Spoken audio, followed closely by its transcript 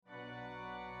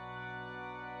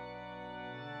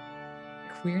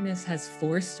queerness has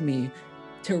forced me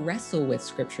to wrestle with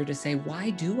scripture, to say,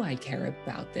 why do I care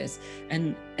about this?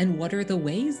 And what are the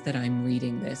ways that I'm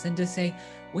reading this? And to say,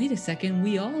 wait a second,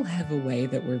 we all have a way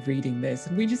that we're reading this,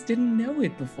 and we just didn't know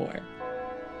it before.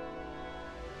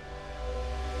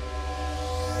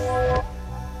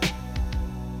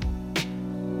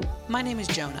 My name is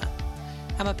Jonah.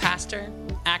 I'm a pastor,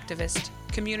 activist,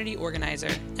 community organizer,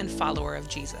 and follower of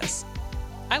Jesus.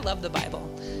 I love the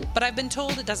Bible, but I've been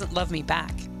told it doesn't love me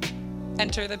back.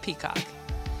 Enter the peacock.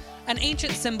 An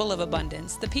ancient symbol of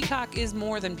abundance, the peacock is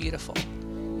more than beautiful.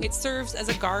 It serves as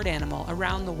a guard animal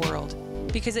around the world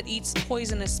because it eats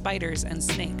poisonous spiders and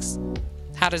snakes.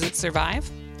 How does it survive?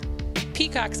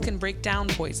 Peacocks can break down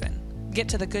poison, get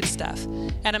to the good stuff,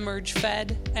 and emerge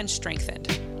fed and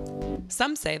strengthened.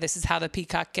 Some say this is how the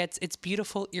peacock gets its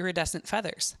beautiful iridescent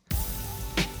feathers.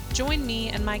 Join me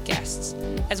and my guests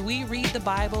as we read the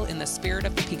Bible in the spirit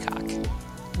of the peacock.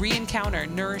 Re-encounter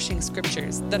nourishing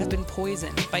scriptures that have been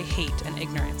poisoned by hate and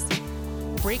ignorance.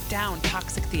 Break down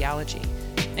toxic theology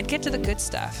and get to the good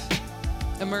stuff.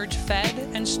 Emerge fed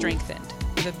and strengthened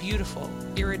with a beautiful,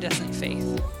 iridescent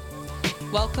faith.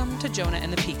 Welcome to Jonah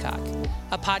and the Peacock,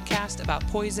 a podcast about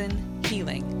poison,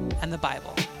 healing, and the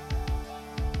Bible.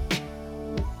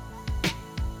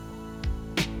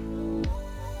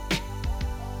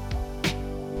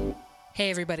 Hey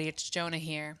everybody, it's Jonah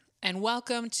here, and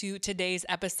welcome to today's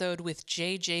episode with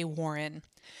J.J. Warren.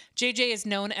 J.J. is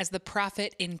known as the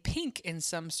prophet in pink in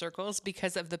some circles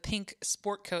because of the pink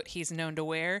sport coat he's known to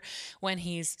wear when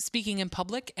he's speaking in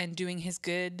public and doing his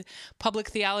good public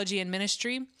theology and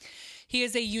ministry. He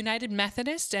is a United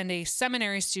Methodist and a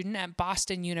seminary student at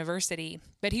Boston University,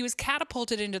 but he was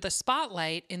catapulted into the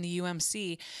spotlight in the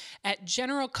UMC at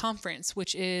General Conference,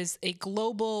 which is a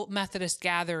global Methodist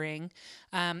gathering,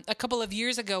 a couple of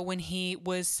years ago when he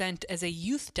was sent as a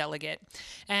youth delegate.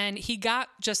 And he got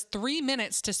just 3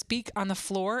 minutes to speak on the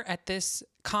floor at this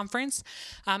conference,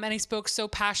 and he spoke so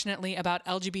passionately about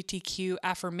LGBTQ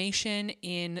affirmation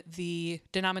in the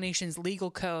denomination's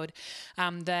legal code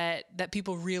that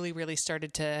people really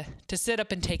started to sit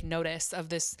up and take notice of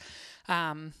this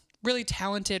really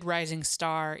talented rising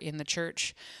star in the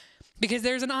church. Because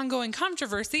there's an ongoing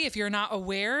controversy, if you're not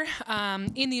aware,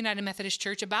 in the United Methodist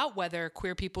Church about whether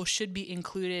queer people should be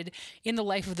included in the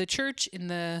life of the church, in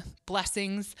the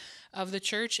blessings of the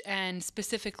church, and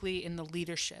specifically in the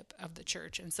leadership of the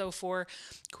church. And so for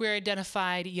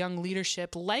queer-identified young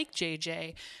leadership like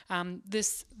JJ,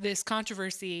 this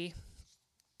controversy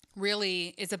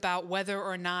really is about whether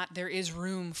or not there is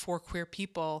room for queer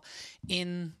people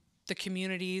in the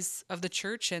communities of the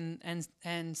church and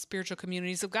spiritual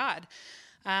communities of God.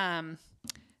 The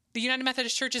United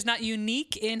Methodist Church is not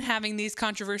unique in having these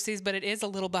controversies, but it is a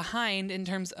little behind in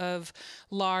terms of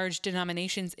large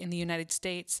denominations in the United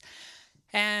States.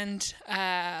 And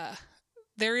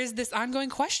there is this ongoing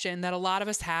question that a lot of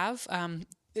us have.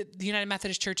 The United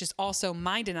Methodist Church is also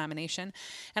my denomination,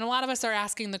 and a lot of us are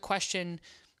asking the question,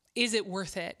 is it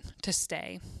worth it to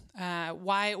stay?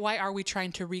 Why are we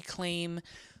trying to reclaim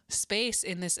space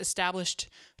in this established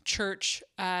church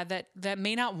that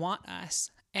may not want us?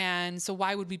 And so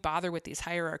why would we bother with these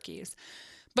hierarchies?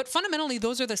 But fundamentally,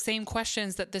 those are the same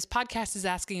questions that this podcast is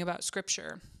asking about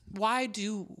Scripture. Why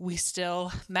do we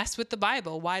still mess with the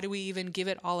Bible? Why do we even give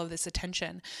it all of this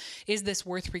attention? Is this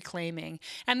worth reclaiming?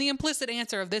 And the implicit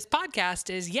answer of this podcast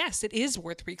is yes, it is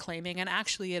worth reclaiming. And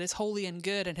actually, it is holy and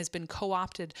good and has been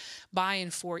co-opted by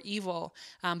and for evil.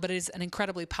 But it is an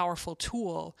incredibly powerful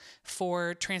tool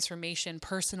for transformation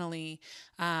personally,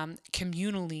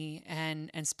 communally,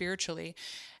 and spiritually.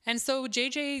 And so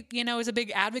JJ, is a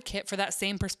big advocate for that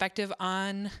same perspective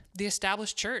on the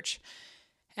established church.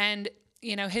 And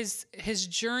his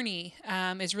journey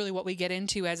is really what we get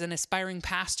into as an aspiring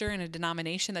pastor in a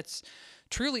denomination that's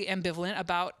truly ambivalent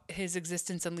about his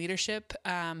existence and leadership,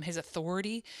 his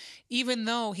authority, even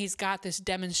though he's got this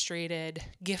demonstrated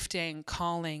gifting,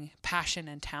 calling, passion,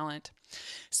 and talent.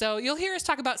 So you'll hear us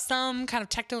talk about some kind of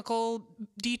technical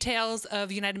details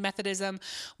of United Methodism.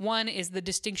 One is the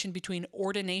distinction between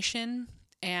ordination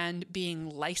and being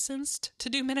licensed to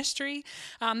do ministry.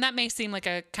 That may seem like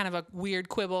a kind of a weird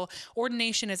quibble.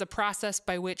 Ordination is a process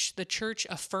by which the church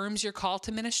affirms your call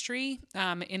to ministry.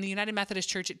 In the United Methodist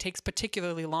Church, it takes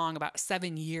particularly long, about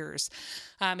 7 years.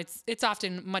 It's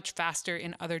often much faster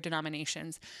in other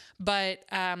denominations. But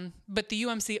the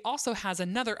UMC also has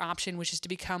another option, which is to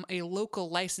become a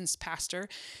local licensed pastor.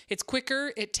 It's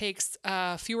quicker. It takes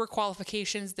fewer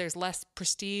qualifications. There's less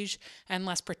prestige and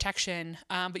less protection.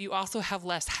 But you also have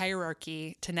less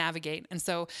hierarchy to navigate. And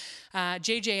so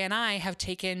JJ and I have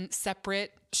taken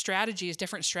separate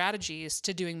different strategies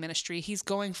to doing ministry. He's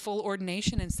going full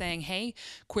ordination and saying, hey,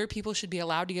 queer people should be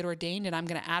allowed to get ordained, and I'm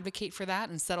going to advocate for that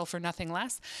and settle for nothing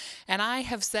less. And I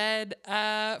have said,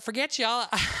 forget y'all,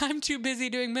 I'm too busy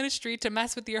doing ministry to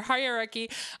mess with your hierarchy.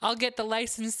 I'll get the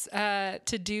license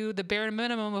to do the bare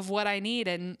minimum of what I need,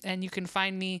 and you can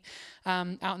find me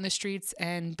out in the streets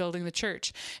and building the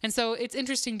church. And so it's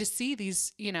interesting to see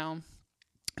these,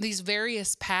 these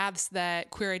various paths that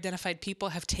queer identified people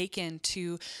have taken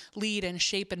to lead and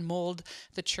shape and mold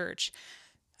the church.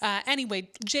 Anyway,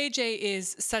 JJ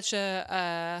is such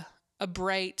a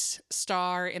bright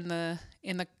star in the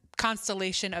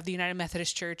constellation of the United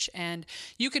Methodist Church, and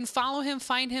you can follow him,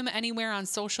 find him anywhere on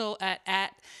social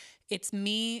at It's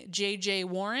Me, JJ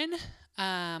Warren.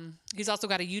 He's also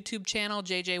got a YouTube channel,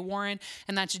 JJ Warren,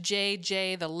 and that's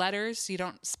JJ, the letters. You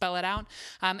don't spell it out.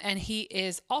 And he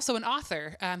is also an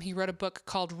author. He wrote a book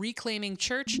called Reclaiming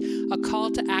Church, A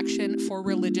Call to Action for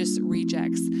Religious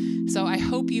Rejects. So I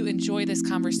hope you enjoy this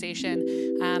conversation,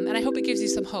 and I hope it gives you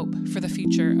some hope for the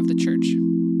future of the church.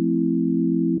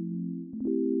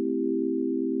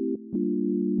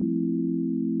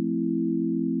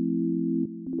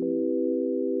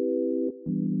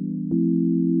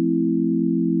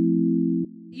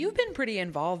 You've been pretty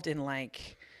involved in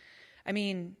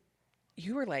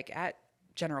you were at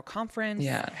General Conference.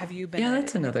 Yeah. Have you been? Yeah,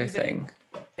 that's another thing.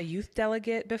 A youth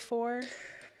delegate before?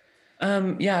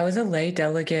 Yeah, I was a lay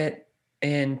delegate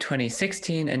in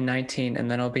 2016 and 19,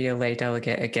 and then I'll be a lay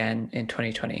delegate again in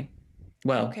 2020.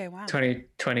 Well, okay, wow.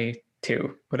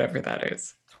 2022, whatever that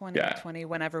is. 2020,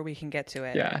 whenever we can get to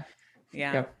it. Yeah.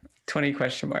 Yep. 20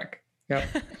 question mark. Yep.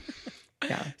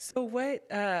 Yeah. So what,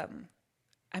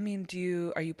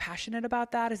 are you passionate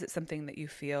about that? Is it something that you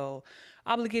feel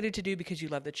obligated to do because you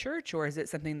love the church, or is it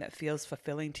something that feels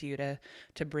fulfilling to you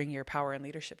to bring your power and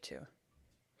leadership to?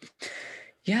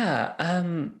 Yeah.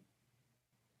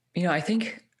 I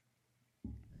think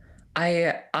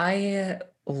I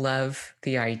love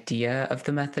the idea of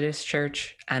the Methodist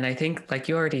Church. And I think, like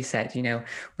you already said,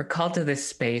 we're called to this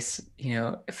space,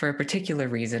 for a particular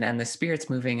reason, and the Spirit's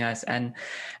moving us. And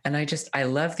I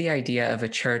love the idea of a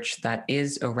church that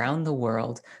is around the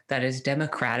world, that is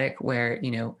democratic, where,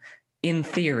 in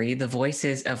theory, the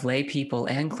voices of lay people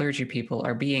and clergy people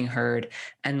are being heard,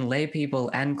 and lay people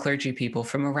and clergy people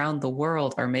from around the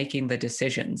world are making the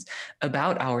decisions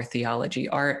about our theology,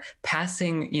 are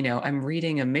passing, I'm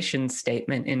reading a mission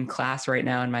statement in class right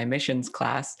now in my missions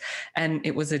class, and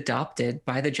it was adopted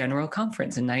by the General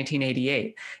Conference in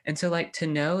 1988. And so to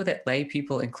know that lay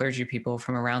people and clergy people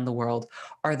from around the world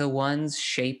are the ones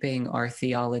shaping our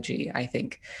theology, I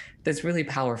think that's really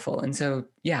powerful. And so,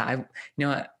 yeah,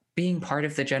 being part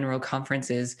of the General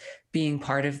Conference is being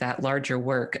part of that larger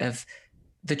work of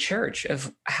the church,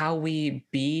 of how we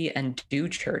be and do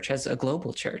church as a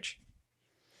global church.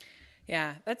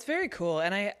 Yeah, that's very cool.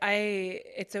 And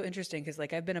it's so interesting because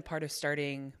I've been a part of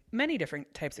starting many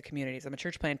different types of communities. I'm a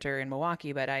church planter in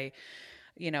Milwaukee, but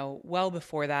well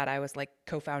before that, I was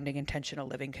co-founding intentional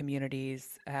living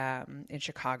communities in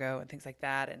Chicago and things like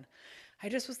that. And I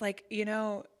just was the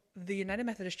United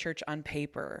Methodist Church on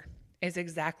paper is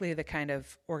exactly the kind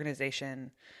of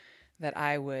organization that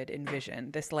I would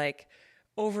envision. This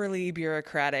overly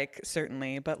bureaucratic,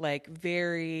 certainly, but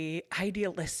very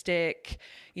idealistic,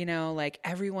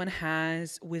 everyone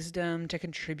has wisdom to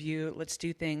contribute. Let's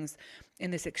do things in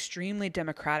this extremely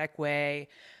democratic way,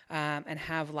 and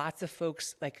have lots of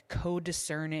folks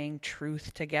co-discerning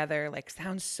truth together.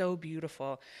 Sounds so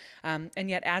beautiful. And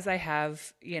yet as I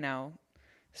have,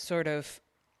 sort of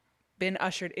been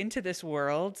ushered into this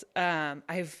world,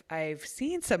 I've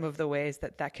seen some of the ways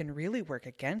that can really work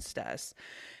against us,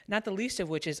 not the least of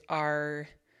which is our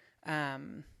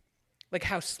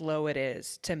how slow it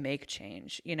is to make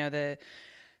change. The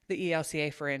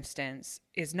ELCA, for instance,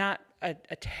 is not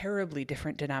a terribly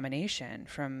different denomination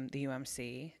from the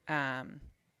UMC, and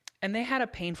they had a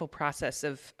painful process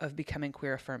of becoming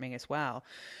queer affirming as well,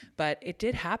 but it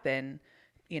did happen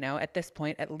at this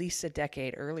point, at least a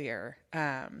decade earlier.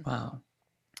 Wow.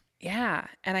 Yeah.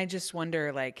 And I just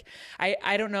wonder,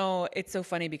 I don't know. It's so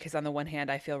funny because on the one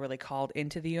hand, I feel really called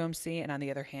into the UMC. And on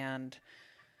the other hand,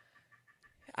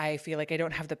 I feel I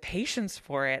don't have the patience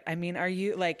for it. I mean, are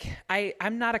you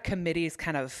I'm not a committees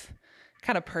kind of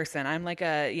person. I'm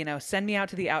send me out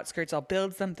to the outskirts. I'll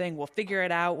build something. We'll figure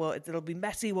it out. It'll be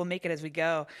messy. We'll make it as we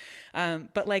go.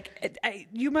 But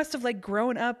you must have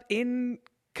grown up in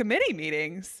committee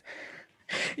meetings.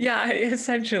 Yeah,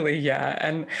 essentially, yeah.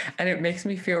 And it makes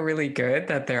me feel really good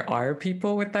that there are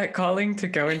people with that calling to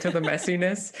go into the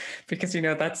messiness, because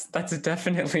that's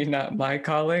definitely not my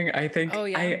calling. I think Oh,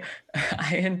 yeah.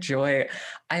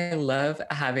 I love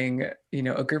having,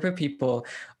 a group of people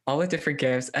all with different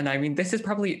gifts. And I mean, this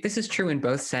is true in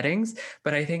both settings,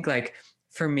 but I think like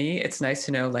for me, it's nice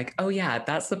to know like, oh yeah,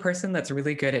 that's the person that's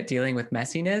really good at dealing with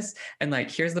messiness. And like,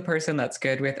 here's the person that's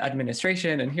good with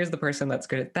administration, and here's the person that's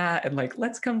good at that. And like,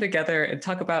 let's come together and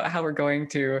talk about how we're going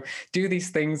to do these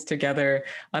things together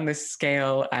on this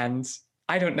scale. And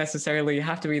I don't necessarily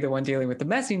have to be the one dealing with the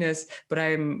messiness, but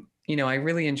I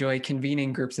really enjoy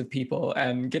convening groups of people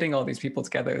and getting all these people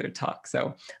together to talk.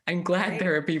 So I'm glad Great.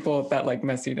 there are people that like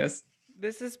messiness.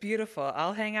 This is beautiful.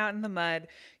 I'll hang out in the mud.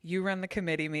 You run the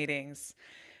committee meetings.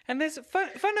 And this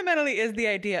fundamentally is the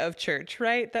idea of church,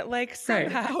 right? That like Right.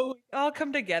 somehow we all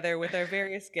come together with our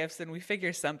various gifts and we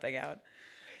figure something out.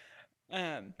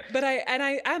 But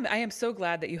I am so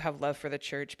glad that you have love for the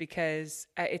church, because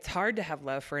it's hard to have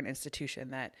love for an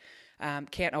institution that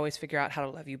can't always figure out how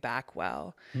to love you back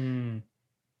well. Mm.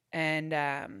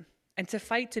 And to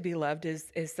fight to be loved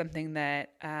is something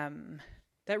that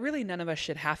that really none of us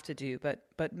should have to do,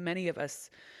 but many of us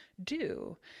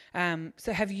do.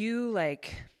 So have you,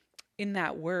 like, in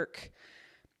that work,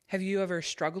 have you ever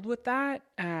struggled with that?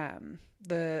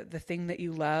 The thing that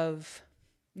you love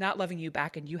not loving you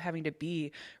back, and you having to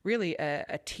be really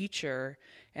a teacher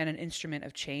and an instrument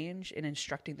of change in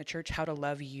instructing the church how to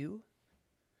love you?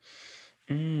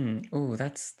 Oh,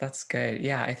 that's good.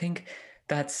 Yeah, I think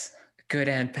that's good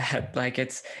and bad. Like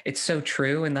it's so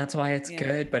true, and that's why it's Yeah.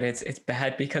 good, but it's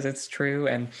bad because it's true.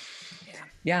 And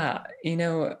Yeah.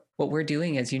 yeah, what we're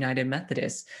doing as United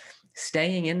Methodists,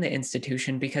 staying in the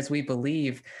institution because we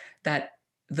believe that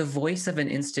the voice of an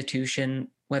institution,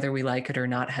 whether we like it or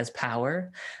not, has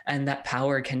power, and that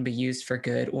power can be used for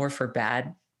good or for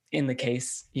bad. In the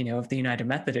case, of the United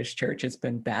Methodist Church, it's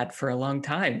been bad for a long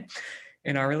time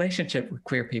in our relationship with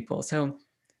queer people. So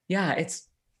yeah, it's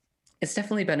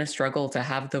definitely been a struggle to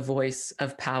have the voice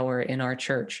of power in our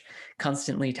church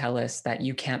constantly tell us that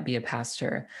you can't be a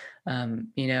pastor.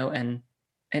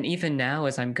 And even now,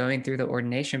 as I'm going through the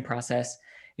ordination process,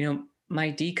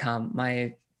 my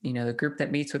decom, the group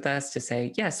that meets with us to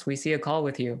say, yes, we see a call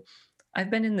with you. I've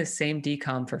been in the same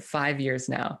decom for 5 years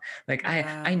now. Like I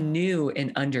Wow. knew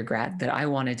in undergrad that I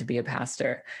wanted to be a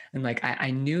pastor, and like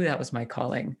I knew that was my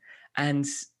calling. And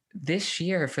this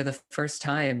year, for the first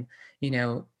time,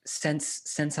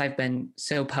 since I've been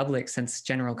so public, since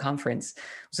General Conference,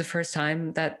 was the first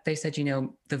time that they said,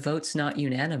 the vote's not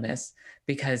unanimous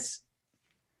because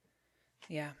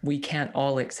Yeah. we can't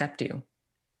all accept you.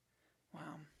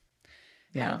 Wow.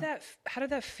 Yeah. How did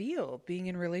that feel, being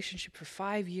in relationship for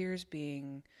 5 years,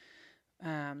 being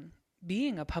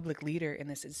a public leader in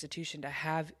this institution, to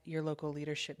have your local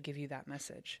leadership give you that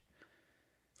message?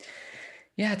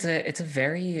 Yeah, it's a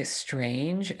very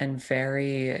strange and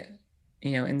very,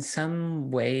 in some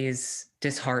ways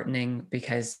disheartening,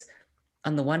 because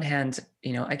on the one hand,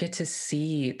 I get to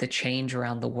see the change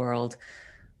around the world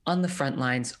on the front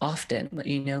lines often.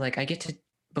 Like I get to,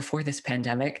 before this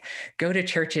pandemic, go to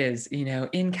churches,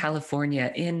 in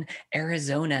California, in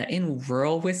Arizona, in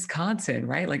rural Wisconsin,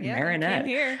 right? Like Yeah, you came Marinette.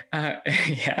 here.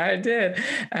 Yeah, I did.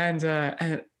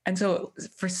 And so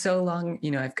for so long,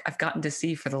 I've gotten to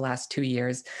see for the last 2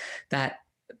 years that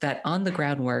on the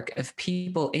groundwork of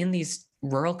people in these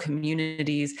rural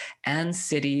communities and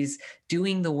cities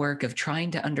doing the work of trying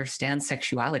to understand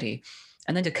sexuality,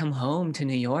 and then to come home to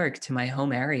New York, to my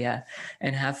home area,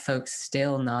 and have folks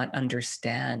still not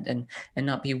understand and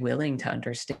not be willing to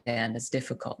understand is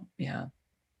difficult. Yeah.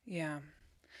 Yeah.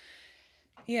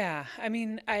 Yeah. I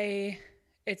mean,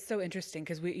 it's so interesting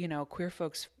because queer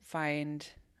folks find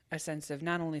a sense of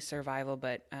not only survival,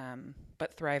 but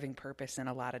thriving purpose in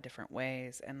a lot of different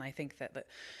ways. And I think that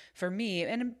for me,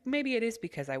 and maybe it is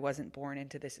because I wasn't born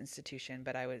into this institution,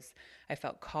 but I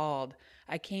felt called.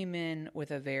 I came in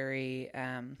with a very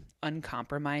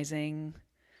uncompromising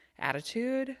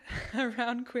attitude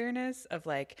around queerness, of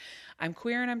like, I'm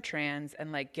queer and I'm trans,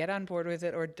 and like, get on board with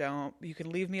it or don't. You can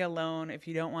leave me alone if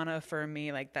you don't want to affirm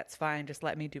me, like, that's fine, just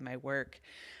let me do my work.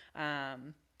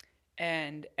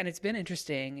 And it's been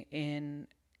interesting in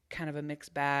kind of a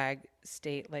mixed bag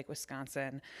state like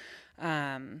Wisconsin.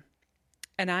 And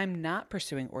I'm not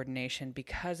pursuing ordination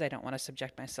because I don't want to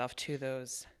subject myself to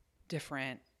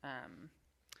different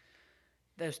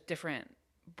those different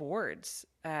boards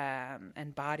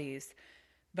and bodies.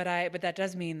 But that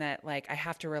does mean that, like, I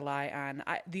have to rely on,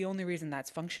 the only reason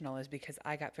that's functional is because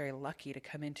I got very lucky to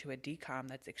come into a decom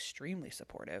that's extremely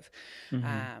supportive.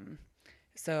 Mm-hmm.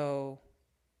 So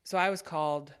So I was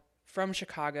called from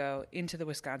Chicago into the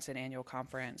Wisconsin annual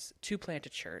conference to plant a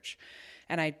church.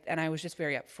 And I was just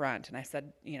very upfront. And I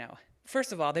said,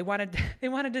 first of all, they wanted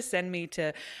to send me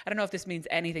to, I don't know if this means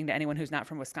anything to anyone who's not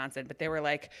from Wisconsin, but they were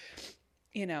like,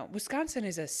 Wisconsin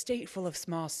is a state full of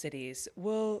small cities.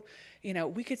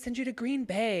 We could send you to Green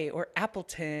Bay or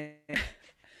Appleton.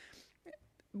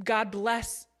 God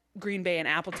bless Green Bay and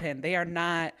Appleton. They are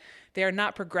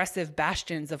not progressive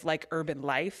bastions of like urban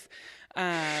life.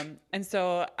 And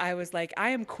so I was like,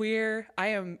 I am queer, I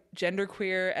am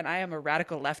genderqueer, and I am a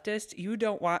radical leftist. You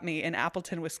don't want me in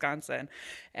Appleton, Wisconsin.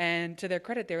 And to their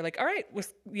credit, they were like, all right,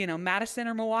 Madison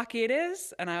or Milwaukee it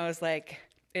is. And I was like,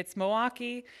 it's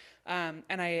Milwaukee. And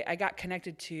I got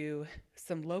connected to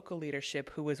some local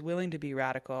leadership who was willing to be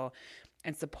radical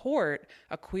and support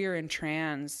a queer and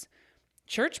trans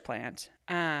church plant.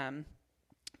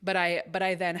 But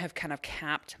I then have kind of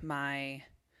capped my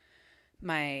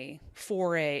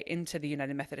foray into the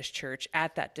United Methodist Church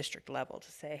at that district level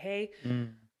to say, hey,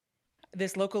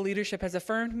 this local leadership has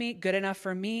affirmed me, good enough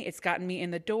for me. It's gotten me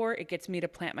in the door. It gets me to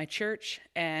plant my church,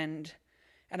 and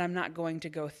I'm not going to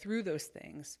go through those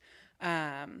things.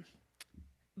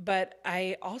 But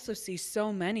I also see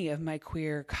so many of my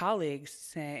queer colleagues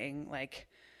saying like,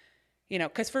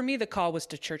 because for me, the call was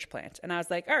to church plant. And I was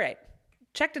like, all right,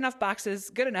 checked enough boxes,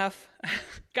 good enough,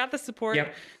 got the support.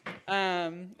 Yep.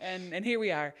 And here we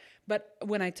are. But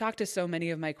when I talk to so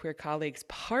many of my queer colleagues,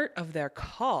 part of their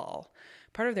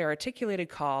articulated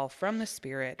call from the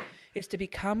Spirit is to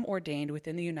become ordained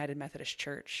within the United Methodist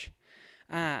Church.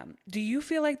 Do you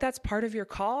feel like that's part of your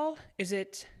call? Is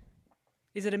it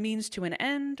a means to an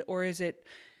end, or is it,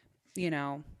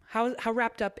 how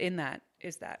wrapped up in that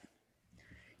is that?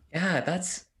 Yeah,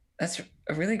 that's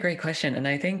a really great question. And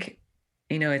I think,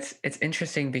 it's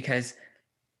interesting because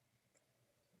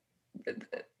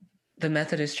the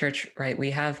Methodist Church, right?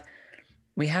 We have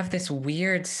this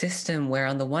weird system where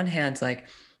on the one hand, like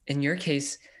in your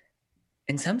case,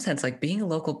 in some sense, like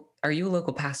are you a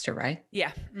local pastor, right?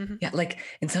 Yeah. Mm-hmm. Yeah. Like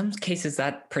in some cases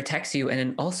that protects you.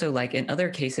 And also like in other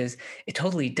cases, it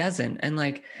totally doesn't. And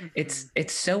like, it's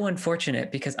so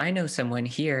unfortunate because I know someone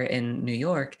here in New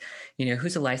York,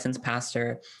 who's a licensed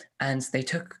pastor, and they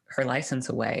took her license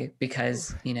away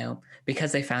because,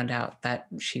 because they found out that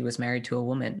she was married to a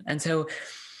woman. And so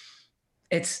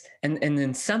and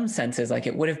in some senses, like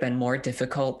it would have been more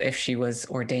difficult if she was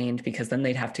ordained, because then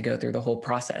they'd have to go through the whole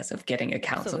process of getting a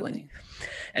counseling. Absolutely.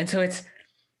 And so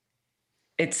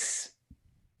it's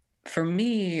for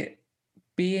me,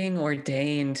 being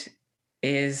ordained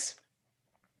is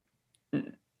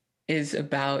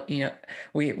about,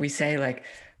 we say like,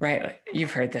 right,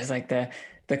 you've heard this, like the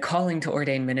calling to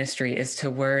ordained ministry is to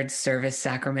word, service,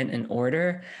 sacrament, and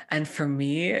order. And for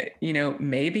me,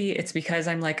 maybe it's because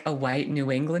I'm like a white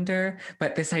New Englander,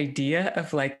 but this idea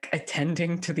of like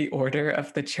attending to the order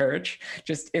of the church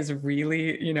just is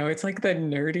really, it's like the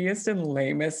nerdiest and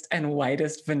lamest and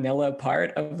whitest vanilla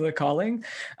part of the calling.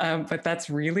 But that's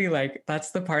really like,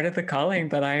 that's the part of the calling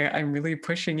that I'm really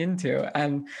pushing into.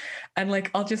 And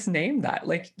like, I'll just name that.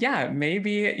 Like, yeah,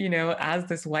 maybe, as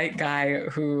this white guy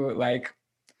who like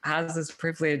has this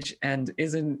privilege and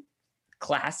isn't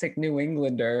classic New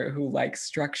Englander who likes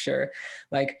structure,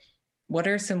 like what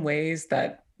are some ways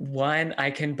that one,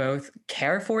 I can both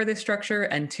care for the structure,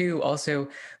 and two, also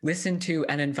listen to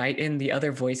and invite in the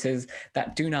other voices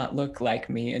that do not look like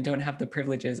me and don't have the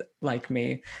privileges like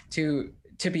me to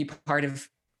be part of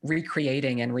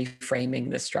recreating and reframing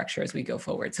the structure as we go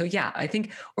forward. So yeah, I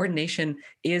think ordination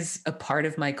is a part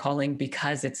of my calling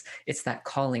because it's that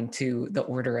calling to the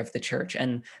order of the church,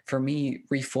 and for me,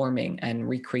 reforming and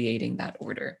recreating that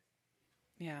order.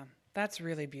 Yeah, that's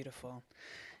really beautiful.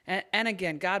 And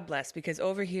again, God bless, because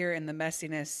over here in the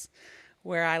messiness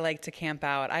where I like to camp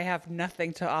out, I have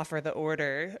nothing to offer the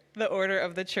order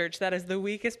of the church. That is the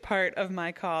weakest part of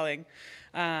my calling.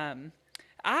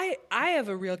 I have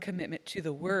a real commitment to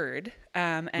the word.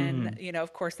 And,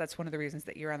 of course, that's one of the reasons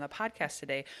that you're on the podcast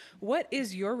today. What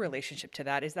is your relationship to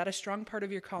that? Is that a strong part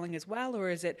of your calling as well? Or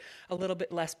is it a little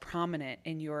bit less prominent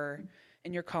in your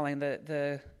calling,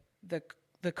 the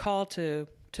call to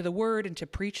the word and to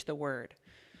preach the word?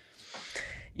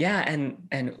 Yeah.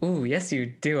 And ooh, yes, you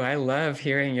do. I love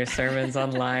hearing your sermons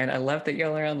online. I love that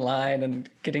y'all are online and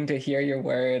getting to hear your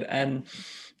word. And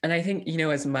I think,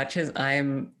 as much as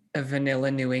I'm a vanilla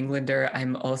New Englander,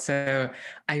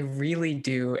 I really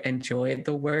do enjoy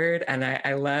the word. And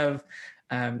I love,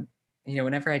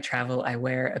 whenever I travel, I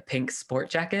wear a pink sport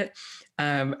jacket.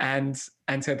 And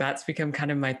so that's become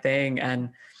kind of my thing. And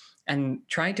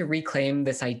trying to reclaim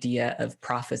this idea of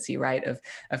prophecy, right?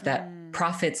 Of that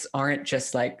prophets aren't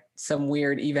just like some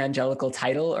weird evangelical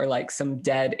title or like some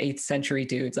dead 8th century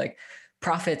dudes. Like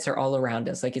prophets are all around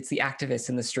us. Like it's the activists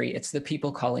in the street. It's the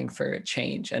people calling for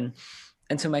change. And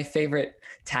so my favorite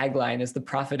tagline is the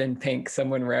prophet in pink,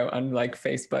 someone wrote on like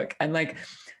Facebook. And like,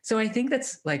 so I think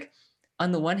that's like,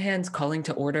 on the one hand, calling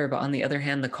to order, but on the other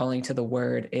hand, the calling to the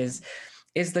word is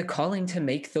the calling to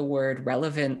make the word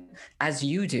relevant as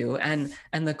you do, and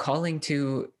the calling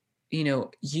to,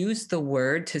 use the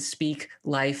word to speak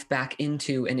life back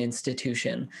into an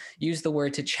institution, use the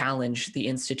word to challenge the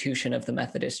institution of the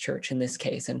Methodist Church in this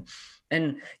case.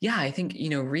 And yeah, I think,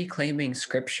 reclaiming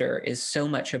scripture is so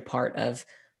much a part of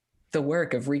the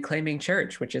work of Reclaiming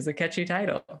Church, which is a catchy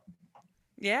title.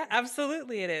 Yeah,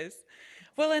 absolutely it is.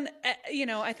 Well, and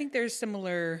I think there's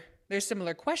similar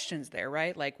questions there,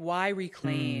 right? Like, why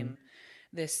reclaim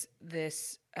this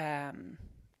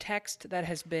text that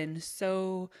has been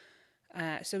so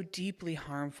deeply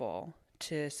harmful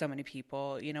to so many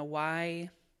people? Why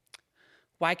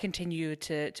continue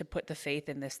to put the faith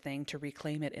in this thing to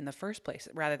reclaim it in the first place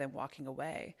rather than walking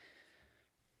away?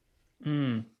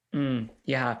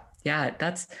 Yeah.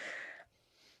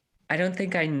 I don't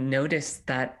think I noticed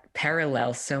that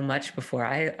parallel so much before.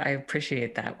 I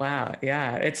appreciate that. Wow.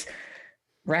 Yeah, it's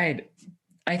right.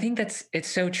 I think it's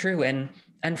so true. And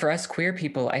for us queer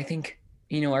people, I think,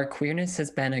 our queerness has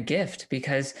been a gift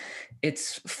because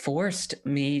it's forced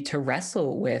me to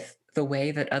wrestle with the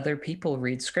way that other people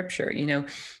read scripture.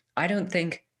 I don't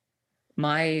think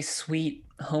my sweet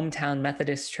hometown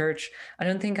Methodist church, I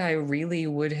don't think I really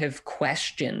would have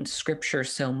questioned scripture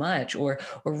so much or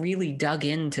really dug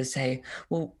in to say,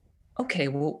 well, okay,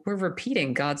 well, we're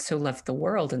repeating God so loved the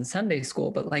world in Sunday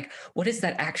school, but like, what does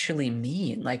that actually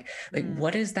mean? Like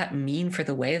what does that mean for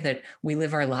the way that we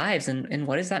live our lives? And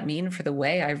what does that mean for the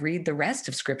way I read the rest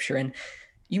of scripture? And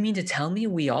you mean to tell me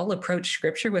we all approach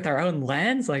scripture with our own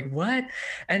lens? Like what?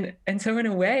 And so in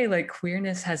a way, like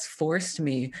queerness has forced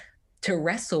me to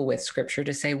wrestle with scripture,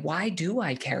 to say, why do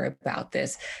I care about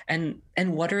this? And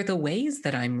what are the ways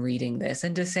that I'm reading this?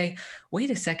 And to say, wait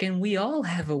a second, we all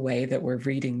have a way that we're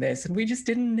reading this and we just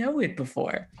didn't know it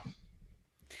before.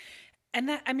 And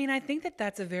I think that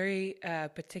that's a very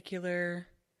particular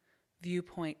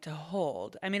viewpoint to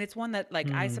hold. I mean, it's one that like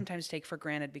I sometimes take for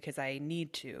granted because I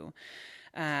need to.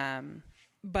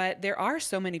 But there are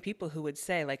so many people who would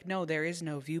say like, no, there is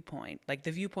no viewpoint. Like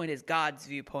the viewpoint is God's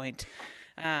viewpoint.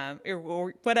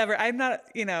 Or whatever. I'm not,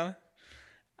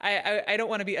 I don't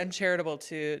want to be uncharitable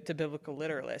to biblical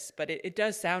literalists, but it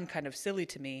does sound kind of silly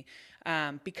to me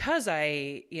because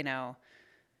I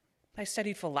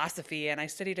studied philosophy and I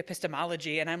studied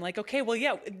epistemology, and I'm like, okay, well,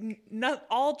 yeah, not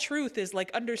all truth is like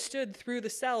understood through the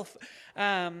self,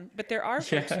 but there are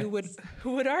folks who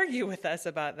would argue with us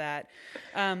about that.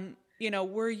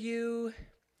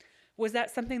 Was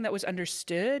that something that was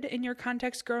understood in your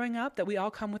context growing up, that we all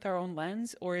come with our own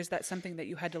lens, or is that something that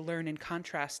you had to learn in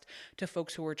contrast to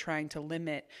folks who were trying to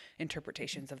limit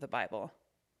interpretations of the Bible?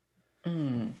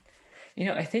 I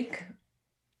think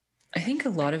a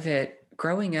lot of it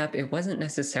growing up, it wasn't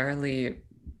necessarily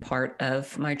part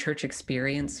of my church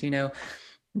experience.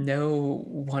 No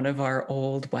one of our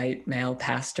old white male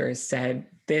pastors said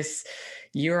this,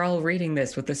 you're all reading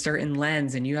this with a certain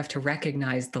lens and you have to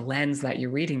recognize the lens that you're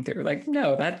reading through. Like,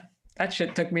 no, that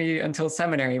shit took me until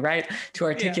seminary, right? To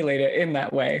articulate it in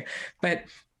that way. But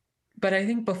I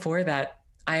think before that,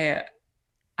 I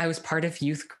was part of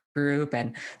youth group,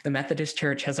 and the Methodist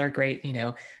Church has our great,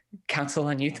 Council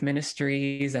on Youth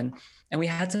Ministries. And we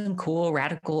had some cool,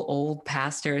 radical old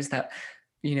pastors that,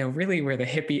 really were the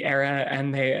hippie era.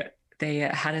 And they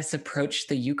had us approach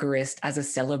the Eucharist as a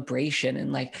celebration.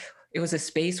 And like, it was a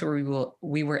space where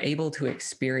we were able to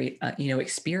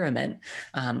experiment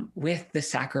with the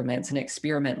sacraments and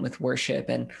experiment with worship.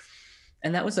 And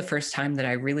that was the first time that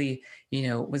I really,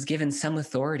 was given some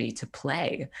authority to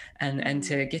play and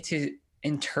to get to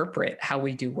interpret how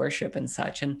we do worship and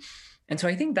such. And so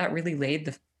I think that really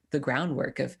laid the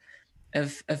groundwork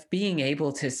of being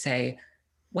able to say,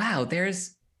 wow,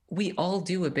 we all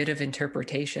do a bit of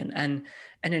interpretation, and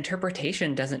an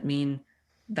interpretation doesn't mean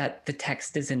that the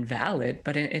text is invalid,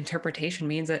 but an interpretation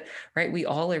means that, right, we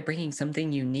all are bringing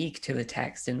something unique to the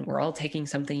text and we're all taking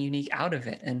something unique out of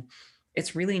it. And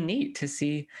it's really neat to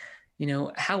see,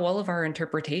 how all of our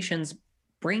interpretations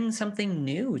bring something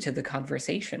new to the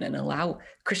conversation and allow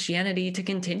Christianity to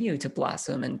continue to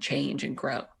blossom and change and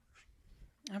grow.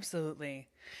 Absolutely.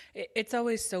 It's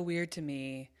always so weird to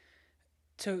me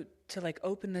to like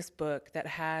open this book that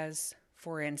has,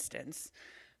 for instance,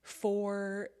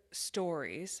 4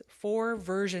 stories, 4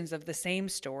 versions of the same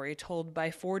story told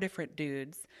by 4 different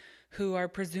dudes who are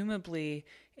presumably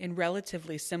in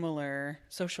relatively similar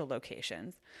social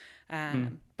locations.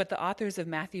 But the authors of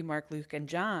Matthew, Mark, Luke, and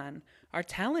John are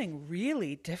telling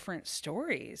really different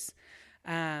stories,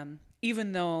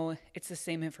 even though it's the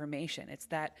same information. It's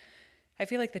that I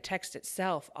feel like the text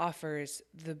itself offers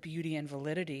the beauty and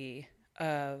validity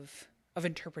of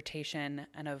interpretation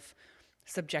and of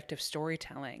subjective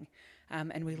storytelling.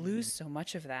 And we lose so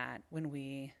much of that when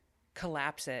we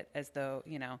collapse it, as though,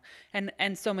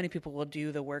 and so many people will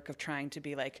do the work of trying to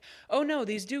be like, oh no,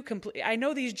 these do complete, I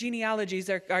know these genealogies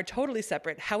are totally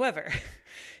separate. However,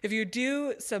 if you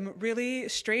do some really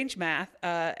strange math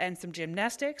and some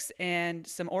gymnastics and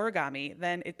some origami,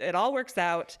 then it all works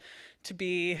out to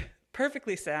be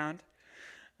perfectly sound.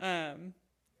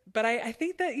 But I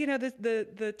think that,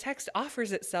 the text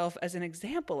offers itself as an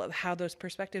example of how those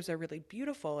perspectives are really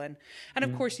beautiful. And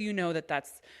of course,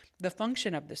 that's the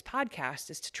function of this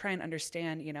podcast, is to try and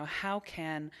understand, how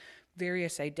can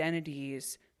various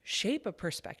identities shape a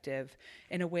perspective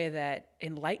in a way that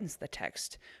enlightens the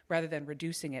text rather than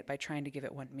reducing it by trying to give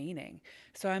it one meaning.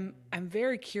 So I'm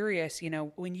very curious,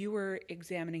 when you were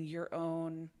examining your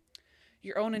own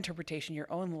interpretation,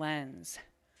 your own lens,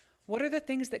 what are the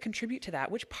things that contribute to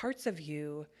that? Which parts of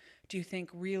you do you think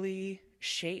really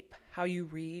shape how you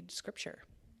read Scripture?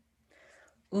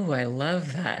 Ooh, I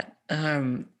love that.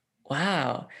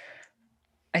 Wow.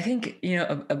 I think,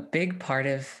 a big part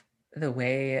of the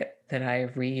way that I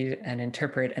read and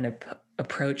interpret and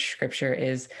approach Scripture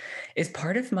is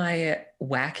part of my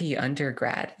wacky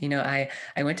undergrad. I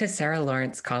went to Sarah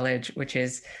Lawrence College, which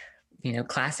is,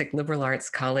 classic liberal arts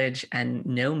college and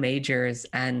no majors.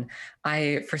 And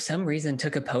I, for some reason,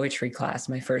 took a poetry class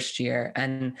my first year,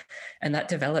 and that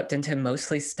developed into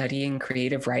mostly studying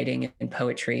creative writing and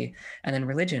poetry and then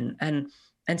religion.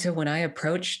 And so when I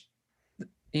approached,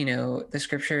 the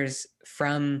Scriptures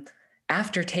from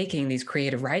after taking these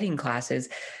creative writing classes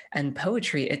and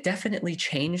poetry, it definitely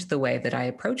changed the way that I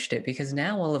approached it, because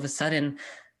now all of a sudden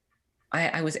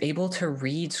I was able to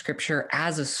read Scripture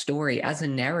as a story, as a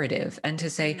narrative, and to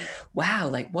say, wow,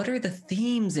 like, what are the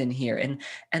themes in here?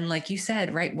 And like you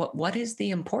said, right, what is the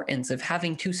importance of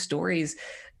having two stories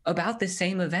about the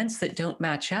same events that don't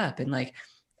match up? And like,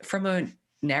 from a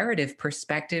narrative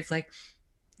perspective, like,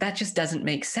 that just doesn't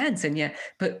make sense. And yet,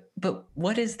 but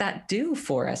what does that do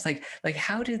for us? Like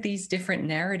how do these different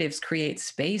narratives create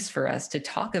space for us to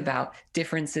talk about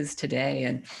differences today?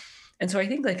 And so I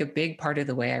think like a big part of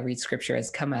the way I read Scripture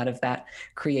has come out of that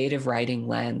creative writing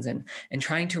lens and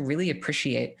trying to really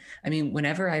appreciate. I mean,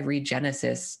 whenever I read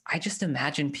Genesis, I just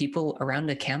imagine people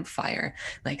around a campfire,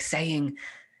 like saying,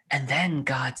 and then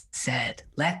God said,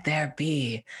 let there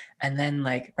be. And then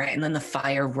like, right. And then the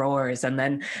fire roars, and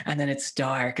then it's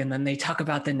dark. And then they talk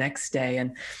about the next day.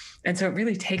 And so it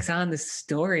really takes on this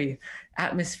story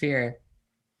atmosphere.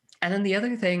 And then the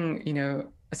other thing,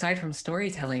 aside from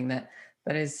storytelling that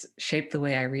has shaped the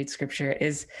way I read Scripture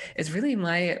is really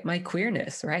my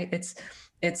queerness, right?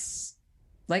 It's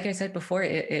like I said before,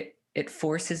 it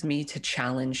forces me to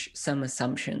challenge some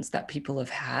assumptions that people have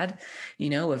had,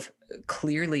 of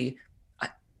clearly,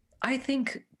 I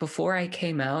think before I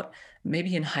came out,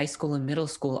 maybe in high school and middle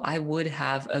school, I would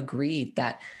have agreed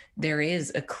that there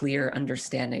is a clear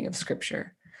understanding of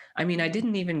Scripture. I mean, I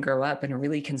didn't even grow up in a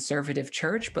really conservative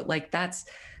church, but like that's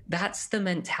the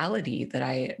mentality that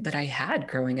I had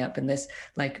growing up in this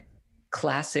like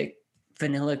classic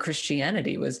vanilla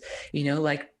Christianity was,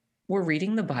 like, we're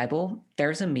reading the Bible,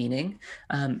 there's a meaning.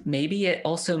 Maybe it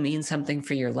also means something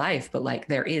for your life, but like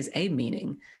there is a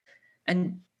meaning.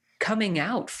 And coming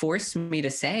out forced me to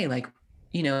say like,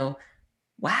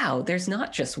 wow, there's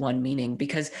not just one meaning,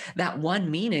 because that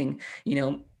one meaning,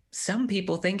 some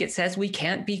people think it says we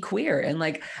can't be queer, and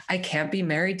like I can't be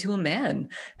married to a man.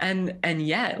 And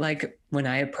yet, like, when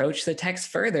I approach the text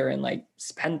further and like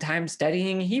spend time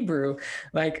studying Hebrew,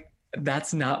 like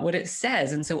that's not what it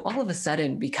says. And so all of a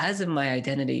sudden, because of my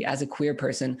identity as a queer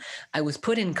person, I was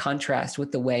put in contrast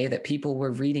with the way that people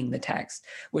were reading the text,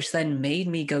 which then made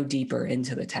me go deeper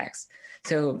into the text.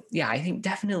 So yeah, I think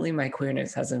definitely my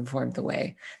queerness has informed the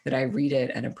way that I read it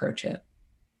and approach it.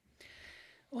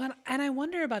 Well, and I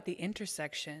wonder about the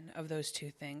intersection of those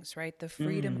two things, right? The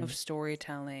freedom of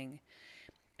storytelling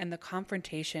and the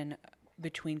confrontation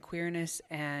between queerness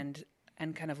and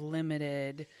kind of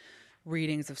limited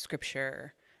readings of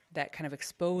Scripture that kind of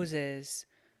exposes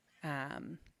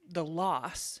the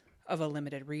loss of a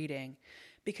limited reading.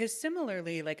 Because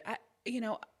similarly, like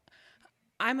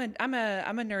I'm a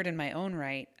nerd in my own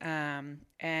right, and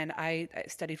I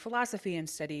studied philosophy and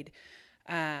studied.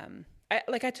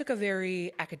 I took a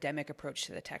very academic approach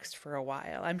to the text for a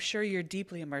while. I'm sure you're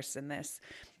deeply immersed in this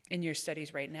in your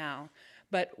studies right now.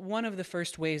 But one of the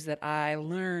first ways that I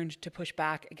learned to push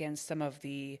back against some of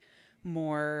the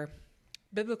more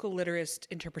biblical literist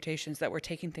interpretations that were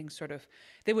taking things sort of,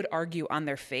 they would argue on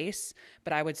their face,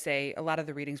 but I would say a lot of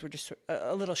the readings were just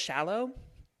a little shallow,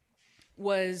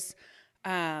 was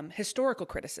historical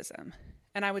criticism.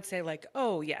 And I would say like,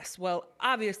 oh yes, well,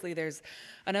 obviously there's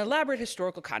an elaborate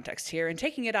historical context here, and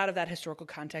taking it out of that historical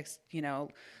context,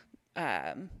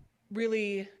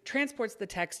 really transports the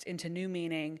text into new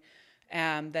meaning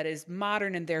that is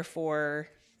modern and therefore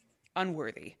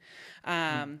unworthy.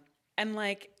 And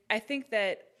like, I think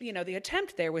that, the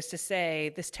attempt there was to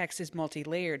say this text is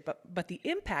multi-layered, but the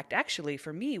impact actually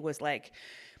for me was like,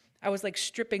 I was like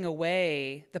stripping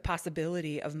away the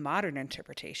possibility of modern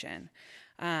interpretation.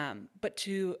 But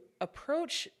to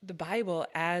approach the Bible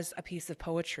as a piece of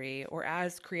poetry or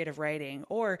as creative writing,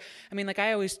 or, I mean, like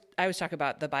I always talk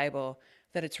about the Bible,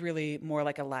 that it's really more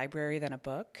like a library than a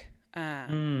book.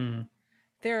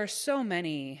 There are so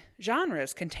many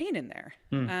genres contained in there.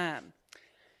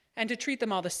 And to treat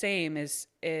them all the same is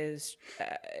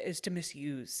to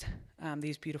misuse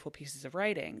these beautiful pieces of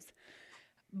writings.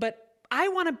 But I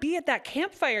want to be at that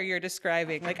campfire you're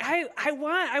describing. Like I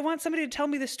want somebody to tell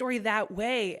me the story that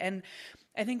way. And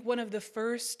I think one of the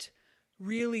first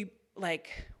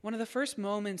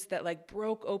moments that like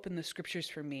broke open the scriptures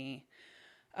for me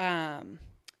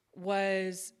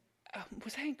was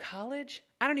I in college?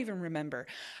 I don't even remember.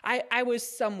 I was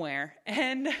somewhere,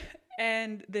 and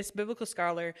this biblical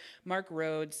scholar, Mark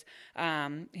Rhodes,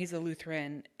 he's a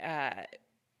Lutheran.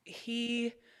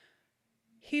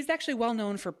 He's actually well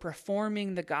known for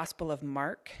performing the Gospel of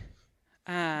Mark.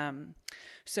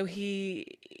 So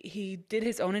he did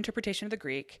his own interpretation of the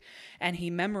Greek, and he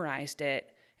memorized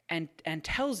it and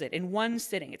tells it in one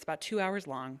sitting. It's about 2 hours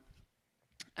long.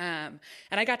 And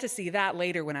I got to see that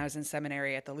later when I was in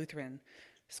seminary at the Lutheran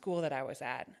school that I was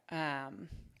at.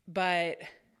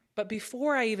 But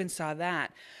before I even saw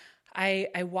that,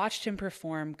 I watched him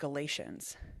perform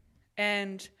Galatians.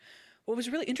 And what was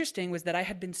really interesting was that I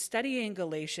had been studying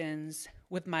Galatians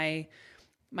with my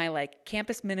like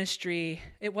campus ministry.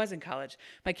 It was in college.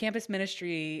 My campus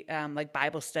ministry, like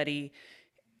Bible study.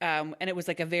 And it was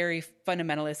like a very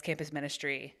fundamentalist campus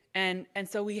ministry. And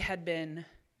so we had been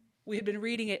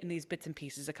reading it in these bits and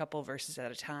pieces, a couple of verses at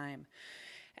a time.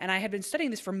 And I had been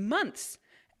studying this for months.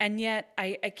 And yet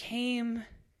I came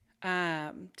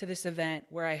to this event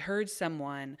where I heard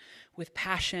someone with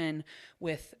passion,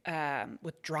 with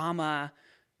drama,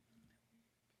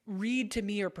 read to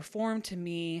me or perform to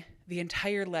me the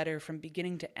entire letter from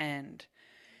beginning to end.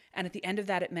 And at the end of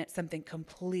that, it meant something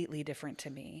completely different to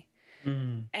me.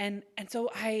 And so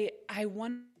I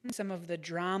wonder some of the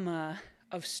drama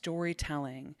of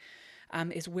storytelling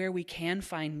is where we can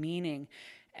find meaning.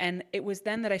 And it was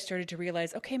then that I started to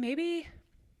realize, okay, maybe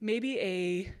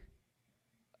a,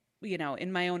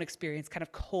 in my own experience, kind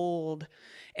of cold,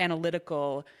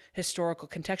 analytical, historical,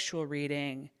 contextual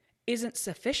reading isn't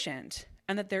sufficient,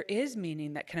 and that there is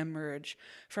meaning that can emerge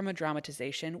from a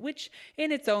dramatization, which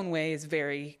in its own way is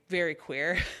very, very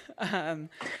queer, to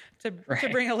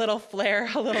bring a little flair,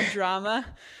 a little drama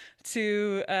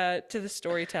to the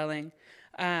storytelling.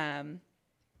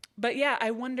 But yeah,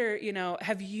 I wonder,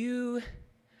 have you...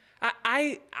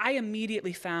 I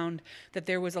immediately found that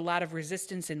there was a lot of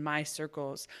resistance in my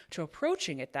circles to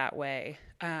approaching it that way,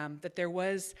 that there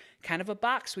was kind of a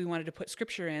box we wanted to put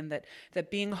scripture in, that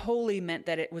being holy meant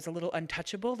that it was a little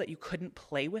untouchable, that you couldn't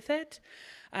play with it.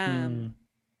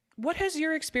 What has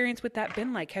your experience with that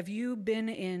been like? Have you been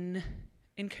in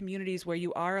communities where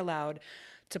you are allowed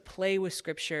to play with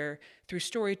scripture through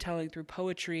storytelling, through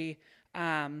poetry,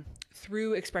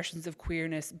 through expressions of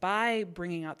queerness, by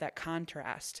bringing out that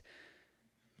contrast?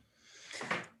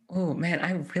 Oh man,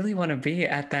 I really want to be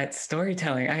at that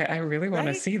storytelling. I really want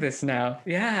to see this now.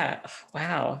 Yeah.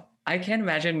 Wow. I can't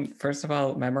imagine, first of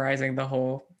all, memorizing the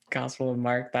whole Gospel of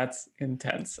Mark. That's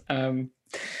intense.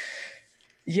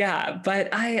 Yeah, but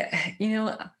I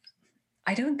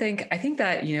think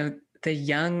that, the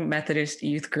young Methodist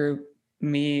youth group,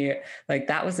 me, like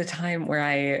that was the time where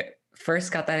I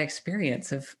first got that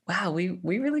experience of, wow, we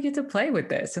really get to play with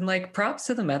this. And like props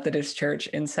to the Methodist Church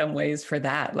in some ways for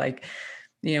that. Like,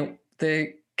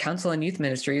 the Council on Youth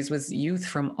Ministries was youth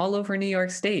from all over New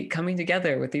York State coming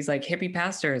together with these like hippie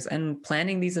pastors and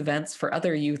planning these events for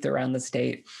other youth around the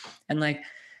state. And like,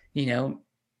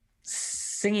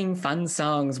 singing fun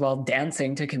songs while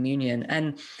dancing to communion.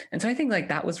 And so I think like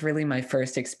that was really my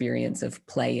first experience of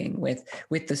playing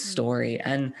with the story.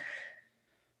 And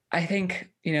I think,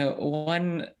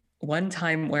 one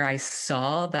time where I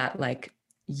saw that like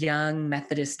young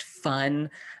Methodist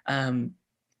fun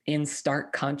in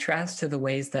stark contrast to the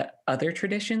ways that other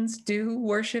traditions do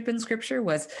worship in scripture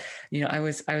was, I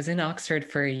was in Oxford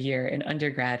for a year in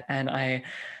undergrad, and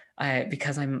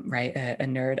because I'm a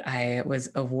nerd, I was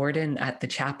a warden at the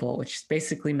chapel, which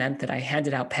basically meant that I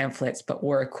handed out pamphlets but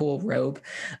wore a cool robe.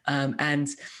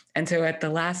 And so at the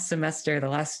last semester, the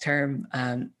last term,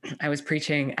 I was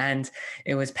preaching, and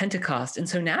it was Pentecost. And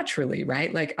so naturally,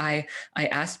 right, like I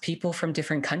asked people from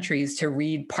different countries to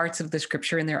read parts of the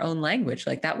scripture in their own language.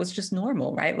 Like that was just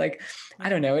normal, right? Like, I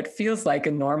don't know, it feels like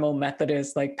a normal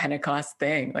Methodist, like Pentecost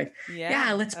thing. Like,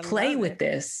 yeah, let's play with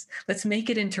this. Let's make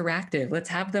it interactive. Let's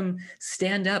have them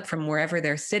stand up from wherever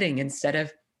they're sitting instead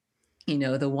of,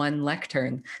 the one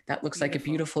lectern that looks like a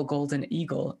beautiful golden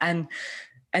eagle.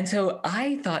 And so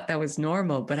I thought that was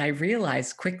normal, but I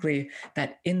realized quickly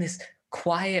that in this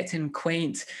quiet and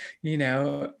quaint,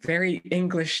 very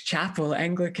English chapel,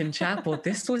 Anglican chapel,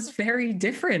 this was very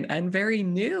different and very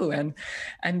new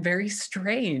and very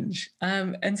strange.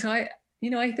 And so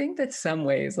I think that some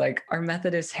ways, like our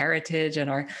Methodist heritage and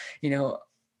our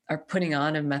putting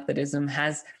on of Methodism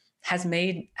has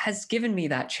given me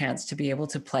that chance to be able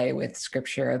to play with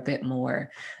scripture a bit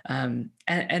more.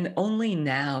 And only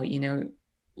now,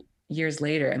 years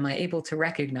later, am I able to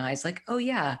recognize, like, oh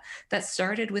yeah, that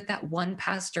started with that one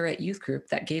pastor at youth group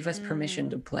that gave us permission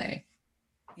to play.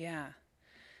 Yeah.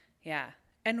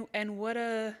 And what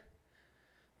a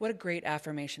great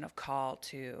affirmation of call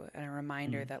too, and a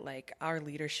reminder that like our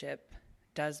leadership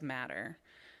does matter.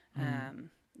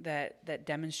 That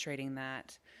demonstrating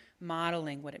that,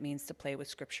 modeling what it means to play with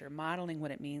scripture, modeling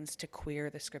what it means to queer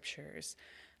the scriptures,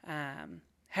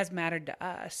 has mattered to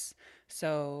us.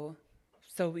 So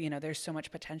there's so much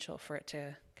potential for it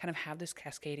to kind of have this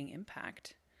cascading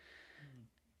impact.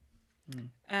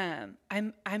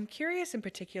 I'm curious in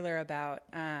particular about,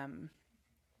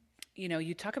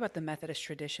 you talk about the Methodist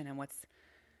tradition and what's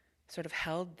sort of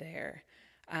held there.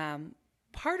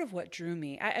 Part of what drew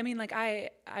me,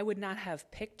 I would not have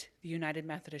picked the United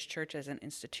Methodist Church as an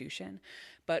institution,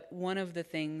 but one of the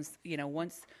things,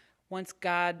 once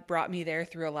God brought me there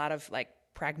through a lot of like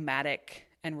pragmatic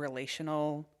and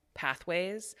relational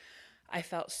pathways, I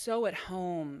felt so at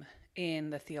home in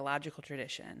the theological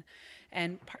tradition.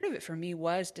 And part of it for me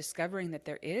was discovering that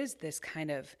there is this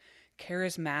kind of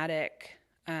charismatic,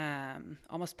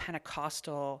 almost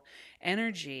Pentecostal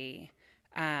energy.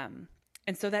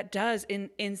 And so that does,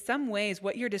 in some ways,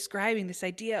 what you're describing, this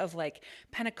idea of like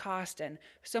Pentecost and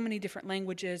so many different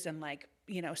languages and like,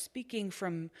 speaking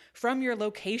from your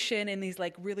location in these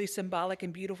like really symbolic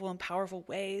and beautiful and powerful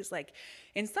ways. Like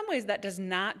in some ways that does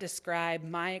not describe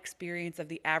my experience of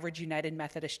the average United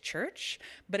Methodist Church,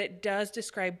 but it does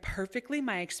describe perfectly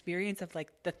my experience of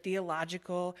like the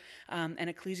theological and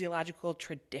ecclesiological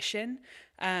tradition.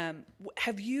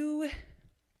 Have you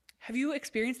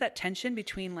experienced that tension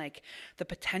between like the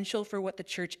potential for what the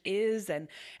church is and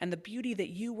the beauty that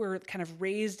you were kind of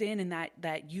raised in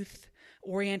that youth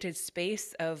oriented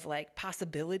space of like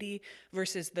possibility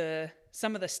versus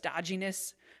some of the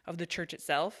stodginess of the church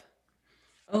itself?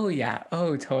 Oh yeah.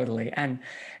 Oh, totally. And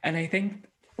I think,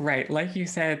 right, like you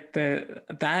said,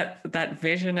 that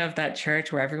vision of that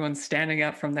church where everyone's standing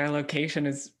up from their location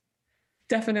is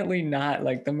definitely not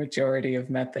like the majority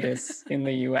of Methodists in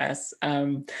the US.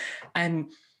 And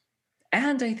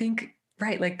I think,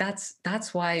 right, like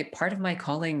that's why part of my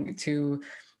calling to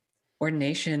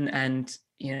ordination and,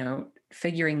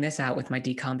 figuring this out with my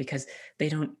decon, because they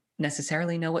don't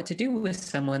necessarily know what to do with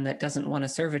someone that doesn't want to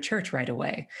serve a church right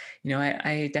away.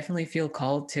 I definitely feel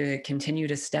called to continue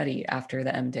to study after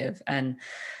the MDiv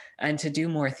and to do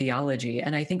more theology.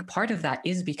 And I think part of that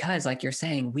is because, like you're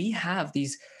saying, we have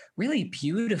these really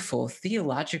beautiful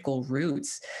theological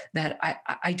roots that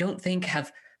I don't think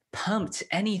have pumped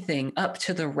anything up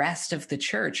to the rest of the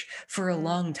church for a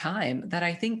long time. That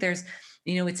I think there's,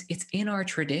 it's in our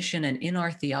tradition and in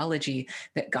our theology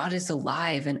that God is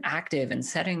alive and active and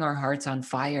setting our hearts on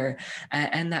fire,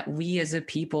 and that we as a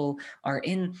people are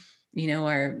in,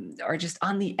 are just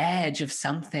on the edge of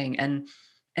something. And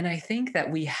I think that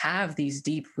we have these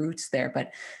deep roots there,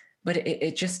 but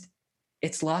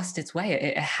it's lost its way.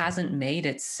 It hasn't made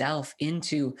itself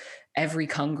into every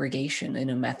congregation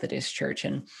in a Methodist church.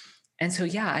 And so,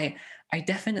 yeah, I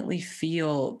definitely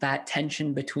feel that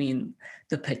tension between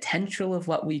the potential of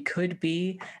what we could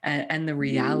be and the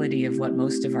reality of what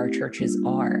most of our churches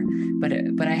are.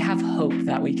 But I have hope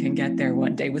that we can get there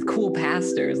one day with cool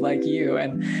pastors like you,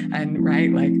 and right,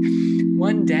 like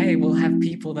one day we'll have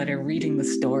people that are reading the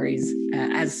stories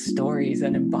as stories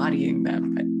and embodying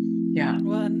them. But yeah.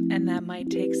 Well, and that might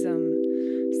take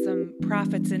some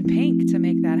prophets in pink to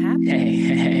make that happen.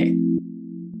 Hey.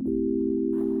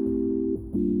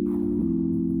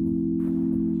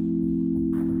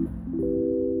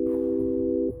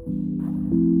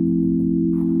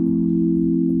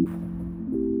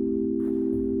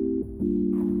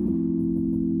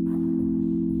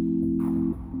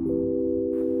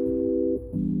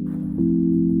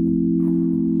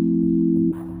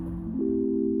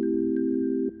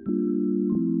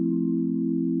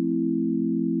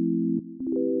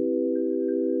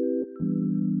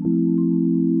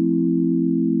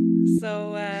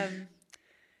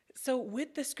 So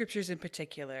with the scriptures in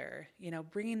particular,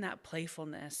 bringing that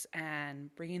playfulness and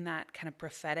bringing that kind of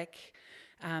prophetic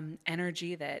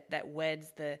energy that weds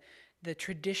the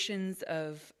traditions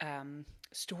of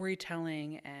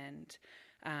storytelling and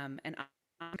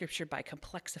scripture by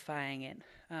complexifying it.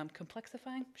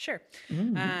 Complexifying? Sure.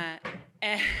 Mm.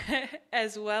 Uh,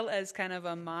 as well as kind of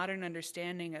a modern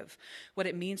understanding of what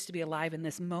it means to be alive in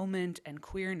this moment and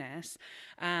queerness.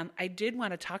 I did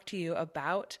want to talk to you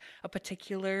about a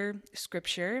particular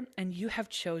scripture, and you have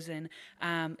chosen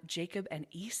Jacob and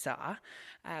Esau,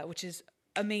 which is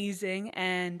amazing,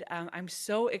 and I'm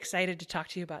so excited to talk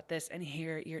to you about this and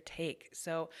hear your take.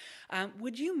 So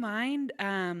would you mind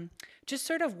just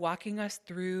sort of walking us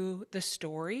through the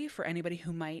story for anybody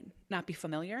who might not be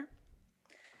familiar?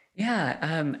 Yeah,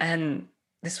 and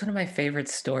this is one of my favorite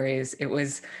stories. It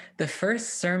was the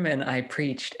first sermon I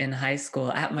preached in high school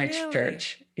at my Really?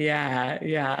 church. Yeah,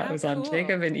 it How was on cool.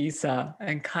 Jacob and Esau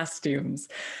and costumes,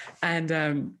 and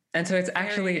so it's Very,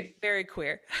 actually very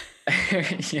queer.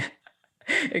 yeah,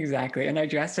 exactly. And I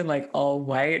dressed in like all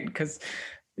white because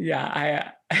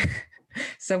yeah, I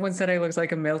someone said I looked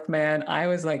like a milkman. I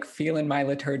was like feeling my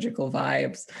liturgical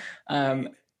vibes um,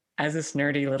 Right. as this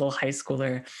nerdy little high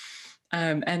schooler.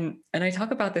 And I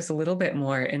talk about this a little bit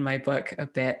more in my book a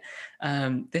bit.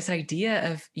 This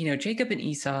idea of Jacob and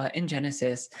Esau in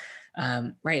Genesis,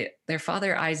 right? Their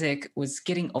father Isaac was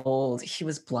getting old; he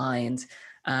was blind,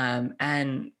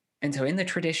 and so in the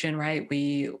tradition, right,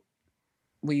 we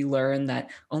learn that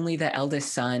only the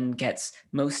eldest son gets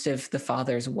most of the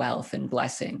father's wealth and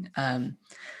blessing.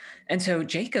 And so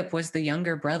Jacob was the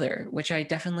younger brother, which I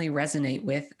definitely resonate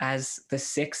with as the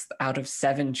sixth out of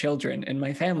seven children in my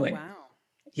Oh, family. wow.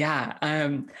 Yeah.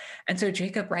 And so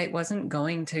Jacob, right, wasn't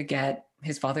going to get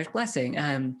his father's blessing.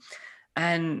 And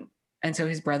and so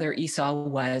his brother Esau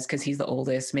was, because he's the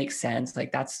oldest, makes sense.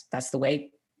 Like that's the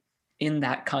way in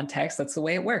that context, that's the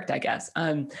way it worked, I guess.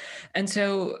 And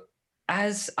so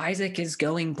as Isaac is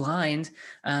going blind,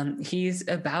 he's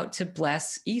about to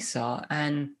bless Esau.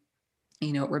 And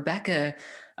Rebecca,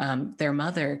 their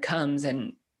mother, comes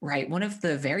and right, one of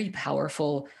the very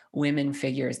powerful women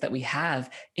figures that we have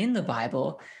in the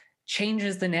Bible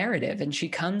changes the narrative. And she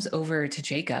comes over to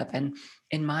Jacob, and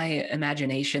in my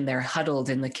imagination, they're huddled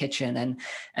in the kitchen.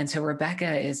 And so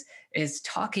Rebecca is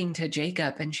talking to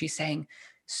Jacob, and she's saying,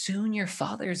 soon your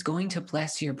father's going to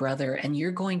bless your brother and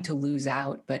you're going to lose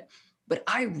out. But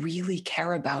I really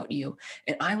care about you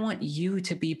and I want you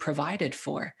to be provided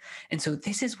for. And so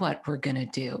this is what we're going to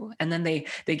do. And then they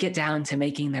get down to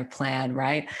making their plan,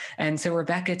 right? And so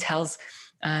Rebecca tells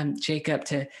Jacob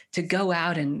to go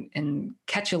out and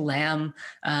catch a lamb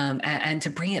and to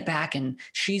bring it back, and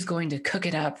she's going to cook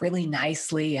it up really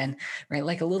nicely and right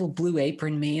like a little blue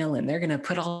apron meal, and they're going to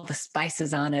put all the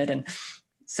spices on it. And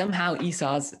somehow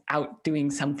Esau's out doing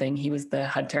something. He was the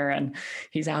hunter and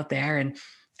he's out there, and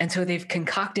so they've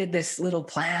concocted this little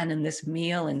plan and this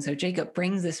meal. And so Jacob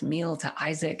brings this meal to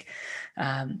Isaac.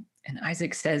 And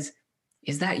Isaac says,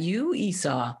 is that you,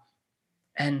 Esau?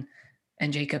 And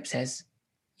Jacob says,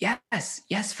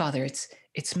 yes, father,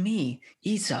 it's me,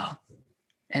 Esau.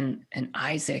 And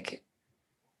Isaac,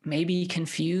 maybe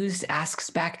confused, asks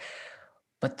back,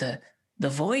 but the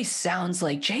voice sounds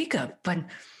like Jacob.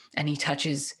 And he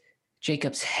touches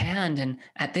Jacob's hand. And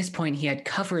at this point, he had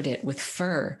covered it with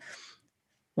fur,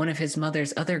 one of his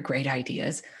mother's other great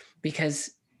ideas,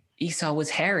 because Esau was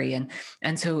hairy.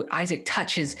 And so Isaac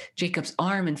touches Jacob's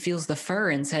arm and feels the fur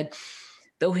and said,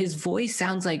 though his voice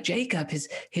sounds like Jacob,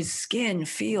 his skin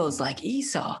feels like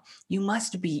Esau. You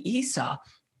must be Esau.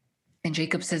 And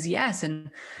Jacob says, yes.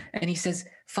 And he says,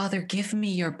 Father, give me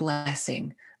your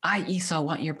blessing. I, Esau,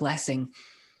 want your blessing.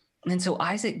 And so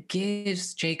Isaac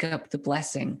gives Jacob the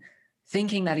blessing,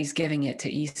 thinking that he's giving it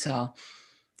to Esau.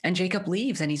 And Jacob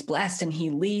leaves, and he's blessed, and he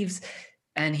leaves,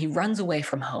 and he runs away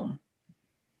from home.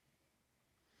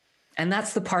 And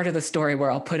that's the part of the story where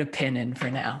I'll put a pin in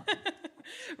for now.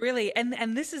 Really,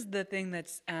 and this is the thing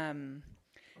that's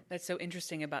so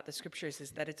interesting about the scriptures,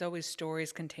 is that it's always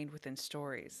stories contained within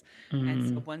stories. And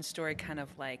so one story kind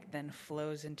of like then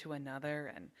flows into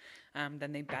another, and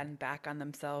then they bend back on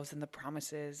themselves and the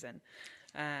promises. And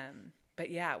but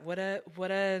yeah, what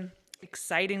a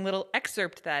exciting little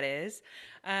excerpt that is.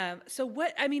 So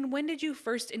when did you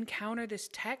first encounter this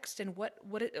text, and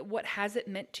what has it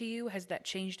meant to you? Has that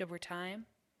changed over time?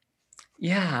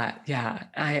 Yeah.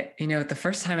 The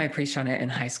first time I preached on it in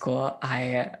high school,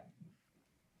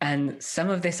 And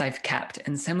some of this I've kept,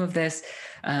 and some of this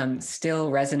still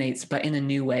resonates, but in a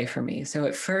new way for me. So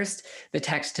at first, the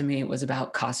text to me was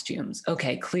about costumes.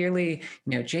 Okay, clearly,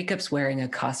 Jacob's wearing a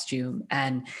costume,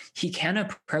 and he can't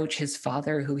approach his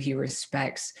father, who he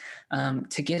respects,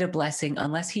 to get a blessing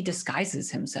unless he disguises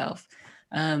himself.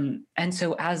 And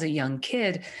so, as a young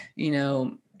kid,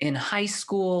 in high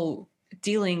school,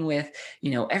 dealing with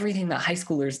everything that high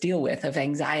schoolers deal with of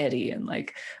anxiety and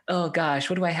like, oh gosh,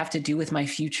 what do I have to do with my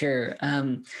future?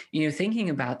 Thinking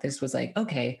about this was like,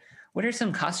 okay, what are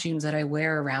some costumes that I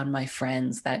wear around my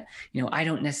friends that I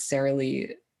don't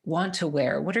necessarily want to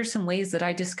wear? What are some ways that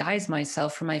I disguise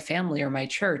myself from my family or my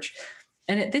church?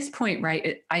 And at this point,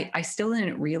 right, I still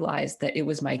didn't realize that it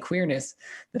was my queerness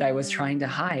that I was trying to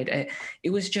hide. It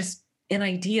was just an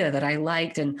idea that I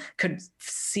liked and could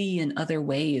see in other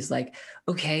ways. Like,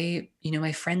 okay,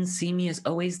 my friends see me as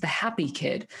always the happy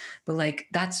kid, but like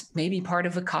that's maybe part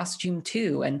of a costume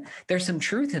too. And there's some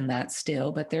truth in that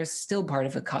still, but there's still part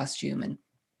of a costume.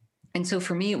 And so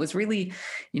for me, it was really,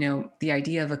 the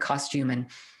idea of a costume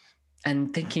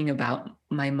and thinking about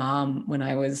my mom when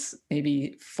I was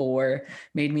maybe 4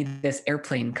 made me this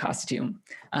airplane costume.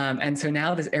 And so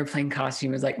now this airplane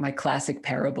costume is like my classic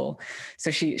parable.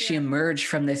 So she emerged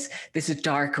from this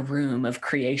dark room of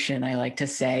creation, I like to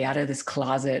say, out of this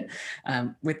closet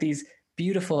with these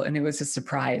beautiful, and it was a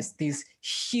surprise, these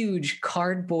huge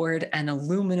cardboard and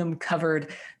aluminum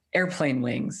covered airplane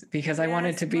wings, because I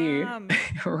wanted to be,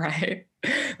 right?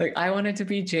 Like I wanted to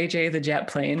be JJ the jet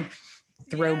plane.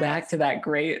 Throwback to that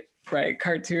great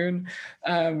cartoon.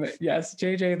 Yes,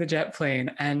 JJ the jet plane.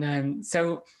 And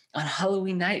so on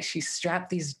Halloween night, she strapped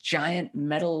these giant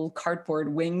metal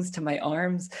cardboard wings to my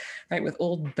arms, right, with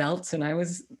old belts, and I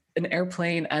was an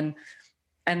airplane.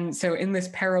 And so in this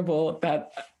parable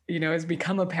that has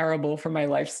become a parable for my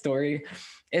life story,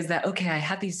 is that okay, I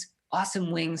had these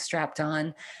awesome wings strapped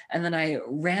on, and then I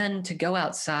ran to go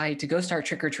outside to go start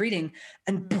trick-or-treating,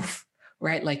 and poof,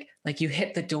 right, like you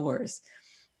hit the doors.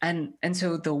 And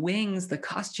so the wings, the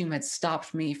costume had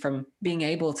stopped me from being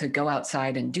able to go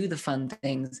outside and do the fun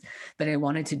things that I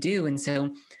wanted to do. And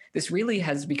so this really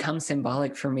has become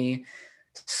symbolic for me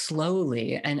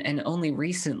slowly and only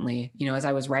recently, as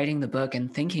I was writing the book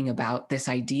and thinking about this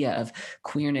idea of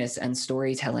queerness and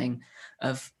storytelling,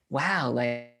 of wow,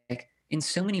 like in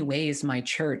so many ways, my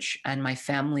church and my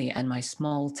family and my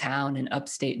small town in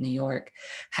upstate New York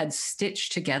had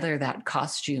stitched together that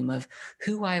costume of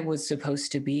who I was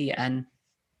supposed to be and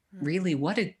really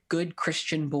what a good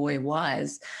Christian boy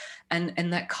was.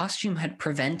 And that costume had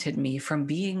prevented me from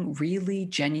being really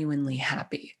genuinely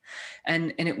happy.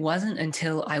 And it wasn't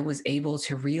until I was able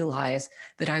to realize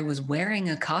that I was wearing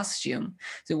a costume.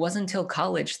 So it wasn't until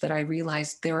college that I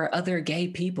realized there are other gay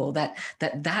people,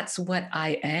 that's what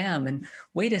I am. And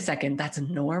wait a second, that's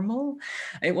normal.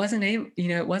 It wasn't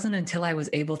it wasn't until I was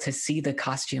able to see the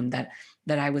costume that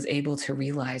I was able to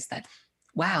realize that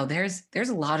wow, there's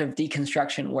a lot of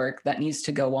deconstruction work that needs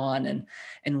to go on.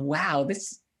 And wow,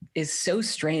 this is so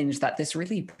strange that this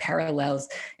really parallels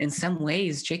in some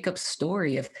ways Jacob's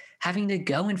story of having to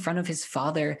go in front of his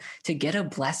father to get a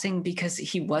blessing because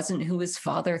he wasn't who his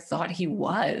father thought he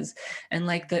was. And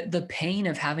like the pain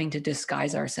of having to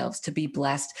disguise ourselves to be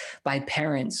blessed by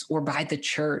parents or by the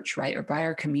church, right? Or by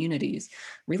our communities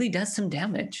really does some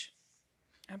damage.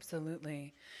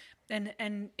 Absolutely.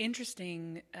 And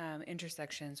interesting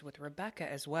intersections with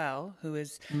Rebecca as well, who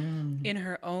is in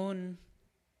her own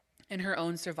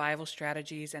survival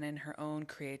strategies and in her own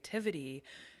creativity,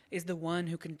 is the one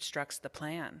who constructs the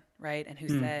plan, right? And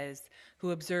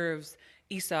who observes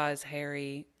Esau is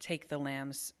hairy, take the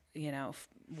lamb's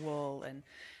wool,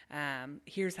 and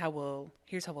here's how we'll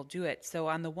do it. So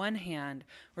on the one hand,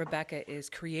 Rebecca is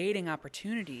creating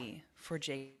opportunity for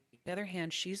Jacob. On the other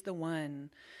hand, she's the one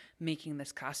making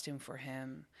this costume for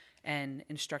him and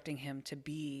instructing him to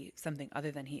be something other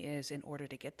than he is in order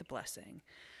to get the blessing.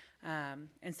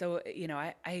 And so,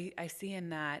 I see in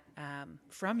that,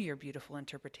 from your beautiful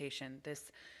interpretation,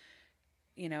 this,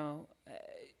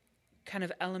 kind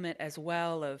of element as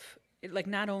well of like,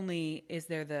 not only is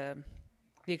there the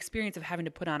experience of having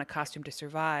to put on a costume to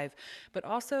survive, but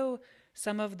also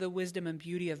some of the wisdom and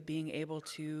beauty of being able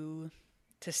to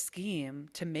scheme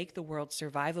to make the world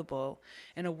survivable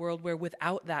in a world where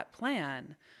without that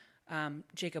plan,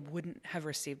 Jacob wouldn't have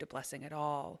received a blessing at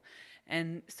all.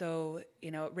 And so,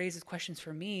 it raises questions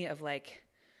for me of like,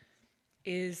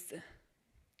 is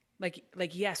like,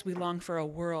 yes, we long for a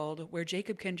world where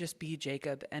Jacob can just be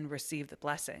Jacob and receive the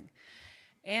blessing.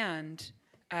 And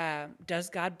does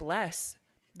God bless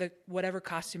whatever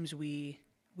costumes we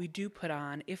do put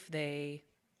on if they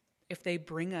if they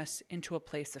bring us into a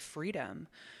place of freedom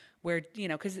where,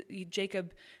 because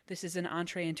Jacob, this is an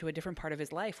entree into a different part of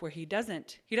his life where he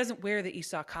doesn't wear the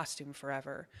Esau costume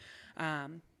forever.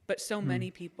 But so many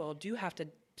people do have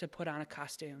to put on a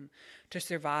costume to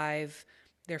survive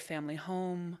their family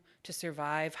home, to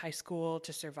survive high school,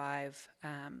 to survive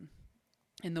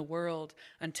in the world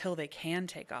until they can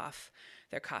take off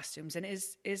their costumes. And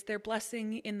is there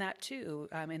blessing in that too,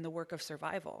 in the work of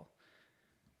survival?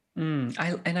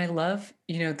 I love,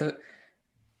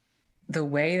 the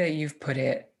way that you've put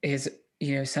it is,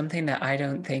 something that I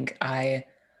don't think I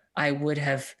would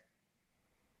have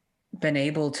been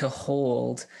able to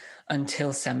hold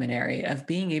until seminary, of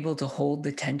being able to hold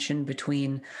the tension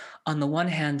between, on the one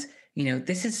hand,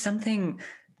 this is something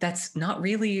that's not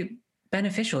really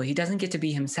beneficial. He doesn't get to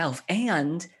be himself.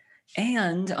 And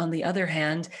on the other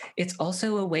hand, it's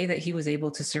also a way that he was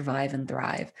able to survive and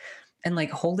thrive. And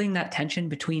like holding that tension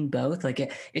between both, like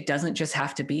it doesn't just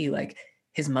have to be like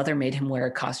his mother made him wear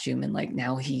a costume and like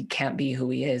now he can't be who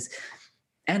he is.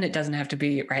 And it doesn't have to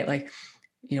be, right, like,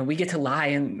 we get to lie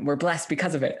and we're blessed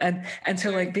because of it. And so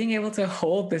like being able to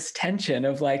hold this tension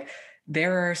of like,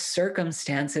 there are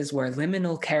circumstances where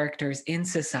liminal characters in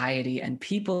society and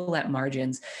people at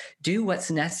margins do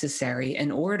what's necessary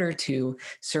in order to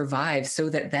survive so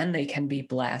that then they can be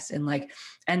blessed. And like,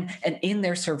 and in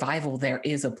their survival, there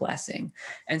is a blessing.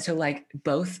 And so like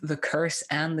both the curse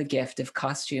and the gift of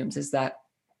costumes is that,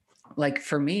 like,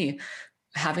 for me,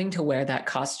 having to wear that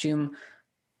costume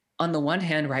on the one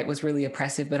hand, right, was really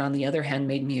oppressive, but on the other hand,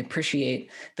 made me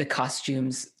appreciate the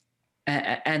costumes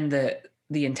and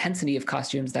the intensity of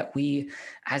costumes that we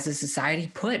as a society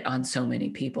put on so many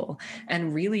people.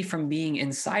 And really from being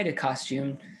inside a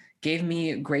costume gave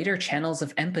me greater channels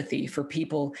of empathy for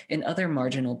people in other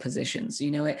marginal positions.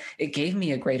 It gave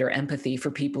me a greater empathy for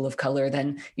people of color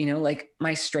than, like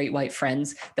my straight white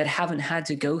friends that haven't had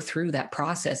to go through that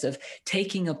process of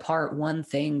taking apart ways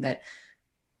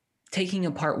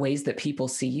that people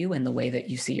see you and the way that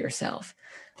you see yourself.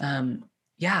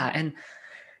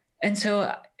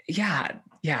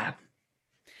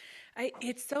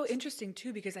 It's so interesting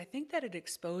too, because I think that it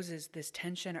exposes this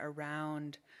tension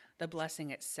around the blessing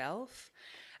itself.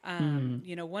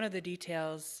 One of the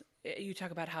details, you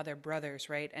talk about how they're brothers,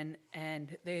 right?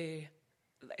 And they,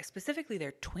 specifically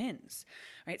they're twins,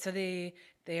 right? So they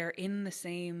are in the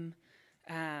same,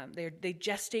 they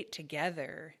gestate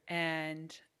together,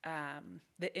 and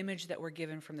the image that we're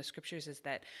given from the scriptures is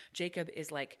that Jacob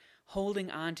is like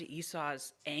holding on to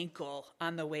Esau's ankle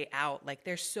on the way out, like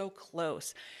they're so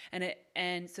close.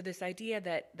 And so this idea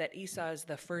that Esau is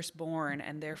the firstborn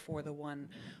and therefore the one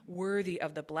worthy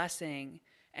of the blessing,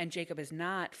 and Jacob is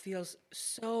not, feels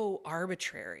so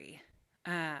arbitrary.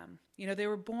 They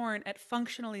were born at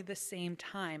functionally the same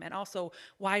time, and also,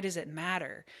 why does it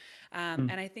matter?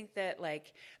 And I think that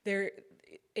like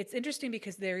it's interesting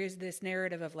because there is this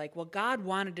narrative of like, well, God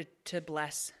wanted to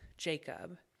bless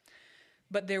Jacob,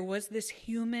 but there was this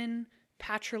human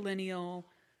patrilineal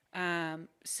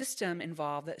system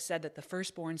involved that said that the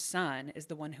firstborn son is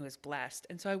the one who is blessed.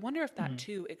 And so I wonder if that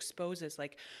too exposes,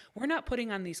 like, we're not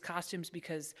putting on these costumes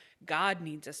because God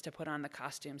needs us to put on the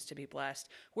costumes to be blessed.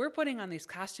 We're putting on these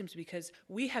costumes because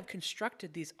we have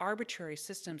constructed these arbitrary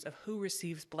systems of who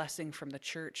receives blessing from the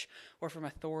church or from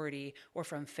authority or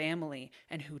from family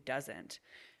and who doesn't.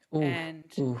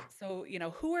 So,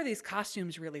 who are these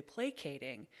costumes really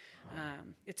placating?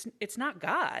 It's not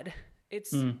God.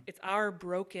 It's our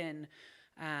broken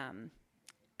and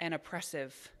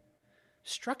oppressive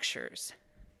structures.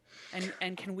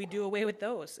 And can we do away with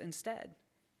those instead?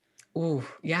 Oh,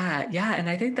 yeah. And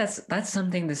I think that's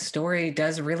something the story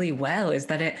does really well, is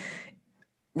that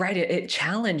it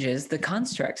challenges the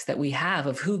constructs that we have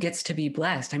of who gets to be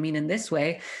blessed. I mean, in this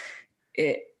way,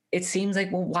 it seems like,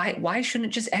 well, why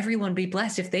shouldn't just everyone be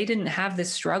blessed? If they didn't have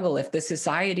this struggle, if the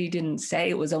society didn't say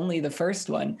it was only the first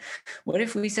one, what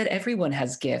if we said everyone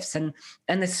has gifts? And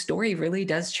the story really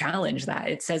does challenge that.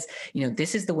 It says,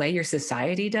 this is the way your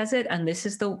society does it, and this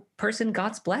is the person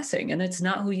God's blessing, and it's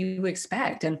not who you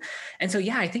expect. And so,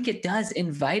 yeah, I think it does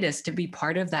invite us to be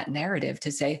part of that narrative,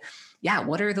 to say, yeah,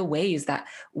 what are the ways that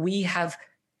we have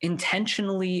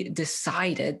intentionally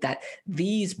decided that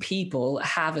these people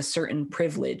have a certain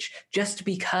privilege just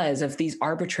because of these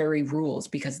arbitrary rules,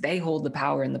 because they hold the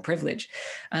power and the privilege.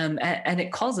 And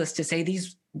it calls us to say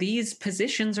these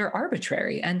positions are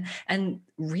arbitrary. And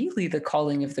really the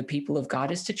calling of the people of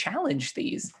God is to challenge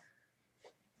these.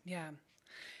 Yeah.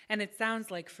 And it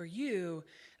sounds like for you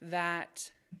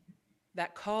that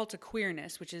call to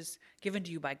queerness, which is given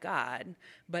to you by God,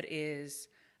 but is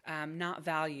not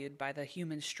valued by the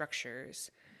human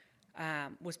structures,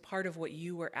 was part of what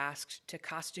you were asked to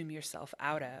costume yourself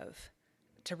out of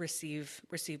to receive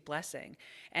blessing.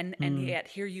 And yet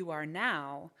here you are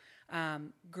now,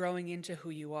 growing into who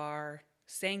you are,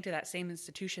 saying to that same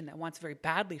institution that wants very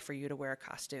badly for you to wear a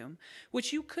costume,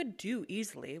 which you could do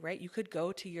easily, right? You could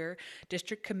go to your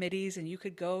district committees and you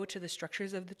could go to the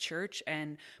structures of the church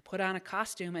and put on a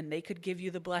costume, and they could give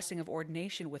you the blessing of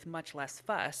ordination with much less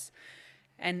fuss.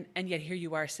 And yet here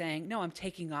you are saying, no, I'm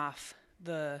taking off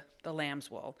the lamb's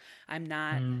wool. I'm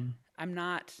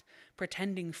not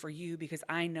pretending for you, because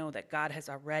I know that God has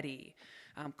already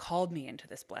called me into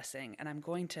this blessing, and I'm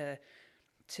going to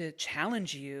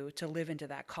challenge you to live into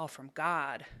that call from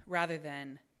God, rather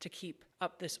than to keep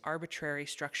up this arbitrary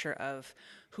structure of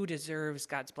who deserves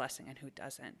God's blessing and who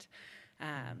doesn't.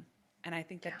 And I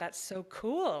think that that's so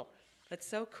cool. That's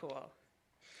so cool.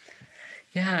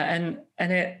 Yeah, and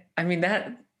it, I mean,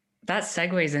 that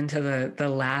segues into the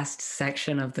last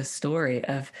section of the story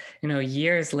of,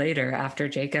 years later, after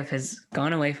Jacob has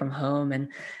gone away from home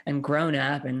and grown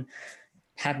up and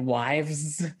had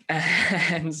wives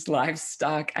and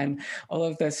livestock and all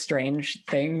of those strange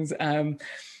things.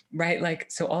 Right. Like,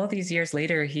 so all these years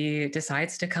later, he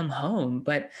decides to come home,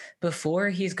 but before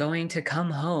he's going to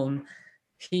come home,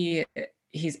 he's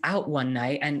out one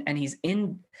night and he's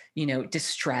in,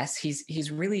 distress.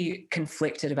 He's really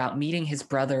conflicted about meeting his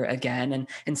brother again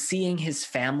and seeing his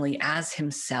family as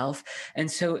himself.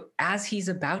 And so as he's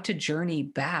about to journey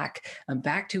back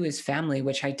to his family,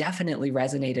 which I definitely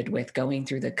resonated with going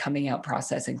through the coming out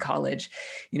process in college,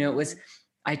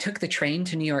 I took the train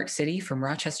to New York City from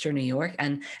Rochester, New York,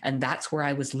 and that's where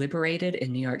I was liberated,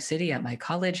 in New York City at my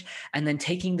college. And then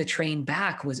taking the train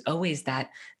back was always that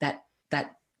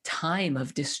time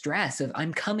of distress of,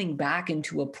 I'm coming back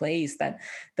into a place that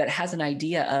has an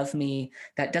idea of me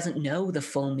that doesn't know the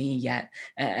full me yet.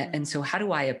 And so how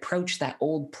do I approach that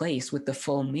old place with the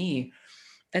full me?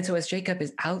 And so as Jacob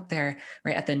is out there,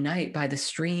 right, at the night by the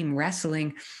stream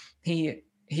wrestling, he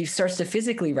starts to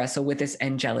physically wrestle with this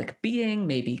angelic being,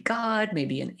 maybe God,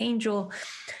 maybe an angel.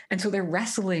 And so they're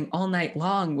wrestling all night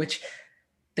long, which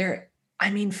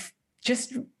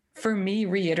just for me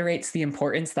reiterates the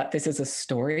importance that this is a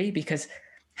story, because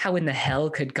how in the hell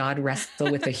could God wrestle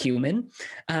with a human?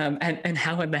 And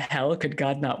how in the hell could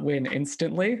God not win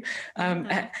instantly?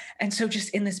 And so just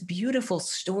in this beautiful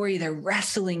story, they're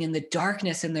wrestling in the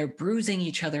darkness and they're bruising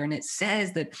each other. And it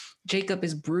says that Jacob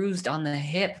is bruised on the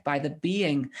hip by the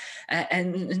being.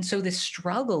 And so this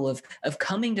struggle of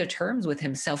coming to terms with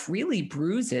himself really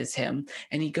bruises him.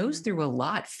 And he goes through a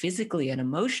lot physically and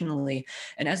emotionally.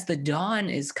 And as the dawn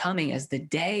is coming, as the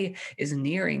day is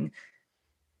nearing,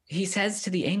 he says to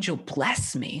the angel,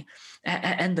 "Bless me."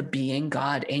 And the being,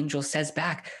 God, angel, says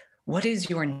back, "What is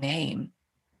your name?"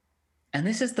 And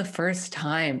this is the first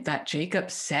time that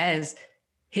Jacob says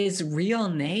his real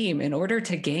name in order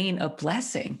to gain a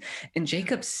blessing. And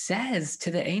Jacob says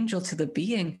to the angel, to the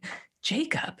being,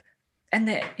 "Jacob." And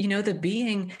the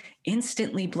being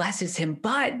instantly blesses him.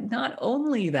 But not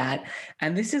only that,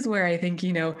 and this is where I think,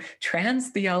 trans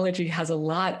theology has a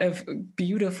lot of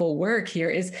beautiful work here,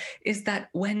 is that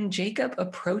when Jacob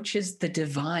approaches the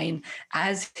divine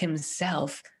as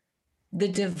himself, the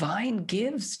divine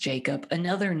gives Jacob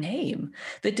another name.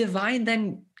 The divine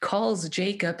then calls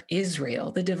Jacob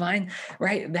Israel. The divine,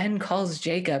 right, then calls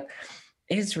Jacob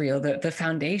Israel, the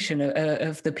foundation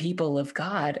of the people of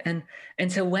God.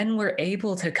 And so when we're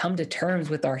able to come to terms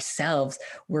with ourselves,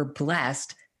 we're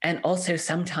blessed. And also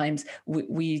sometimes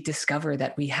we discover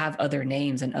that we have other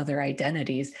names and other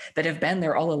identities that have been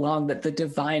there all along, that the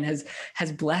divine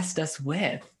has blessed us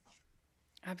with.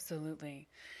 Absolutely.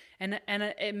 And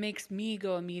it makes me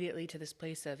go immediately to this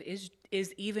place of, is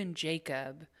even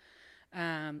Jacob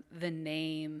the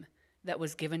name that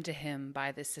was given to him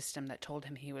by the system that told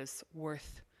him he was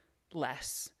worth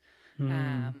less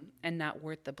and not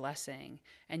worth the blessing,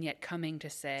 and yet coming to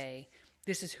say,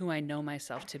 this is who I know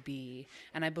myself to be,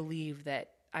 and I believe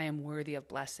that I am worthy of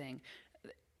blessing,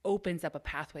 opens up a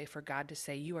pathway for God to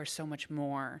say, you are so much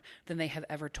more than they have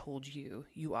ever told you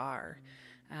you are.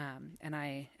 And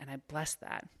I bless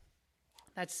that.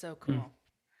 That's so cool.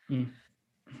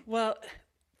 Well,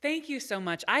 thank you so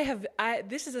much.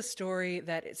 This is a story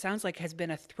that it sounds like has been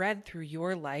a thread through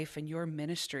your life and your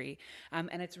ministry.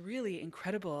 And it's really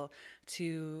incredible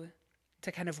to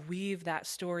kind of weave that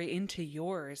story into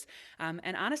yours.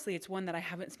 And honestly, it's one that I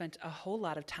haven't spent a whole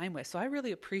lot of time with. So I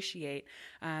really appreciate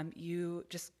you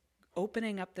just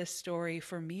opening up this story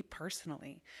for me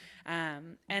personally.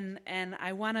 And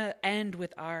I want to end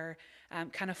with our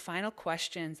kind of final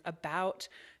questions about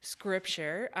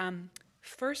Scripture.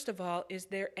 First of all, is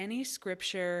there any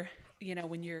Scripture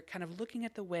when you're kind of looking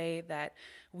at the way that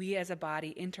we as a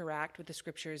body interact with the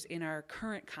scriptures in our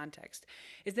current context,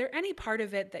 is there any part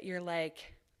of it that you're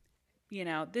like,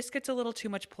 this gets a little too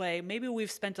much play. Maybe we've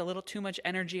spent a little too much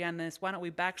energy on this. Why don't we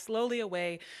back slowly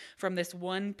away from this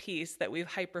one piece that we've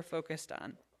hyper focused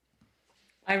on?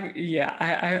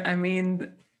 I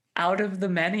mean, out of the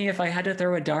many, if I had to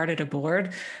throw a dart at a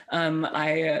board,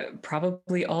 I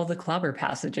probably all the clobber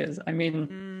passages. I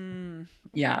mean,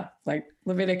 yeah, like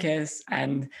Leviticus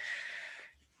and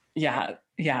yeah.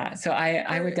 So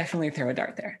I would definitely throw a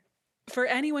dart there. For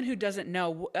anyone who doesn't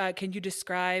know, can you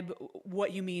describe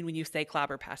what you mean when you say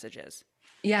clobber passages?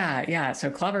 Yeah. So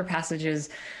clobber passages,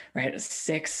 right?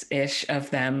 6-ish of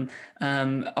them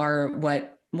are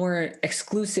what more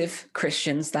exclusive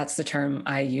Christians, that's the term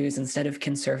I use instead of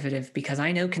conservative, because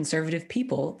I know conservative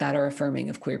people that are affirming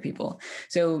of queer people.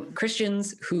 So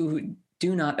Christians who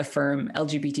do not affirm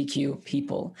LGBTQ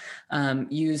people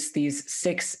use these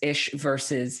 6-ish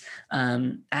verses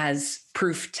as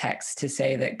proof text to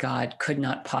say that God could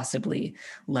not possibly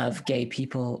love gay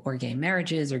people or gay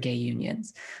marriages or gay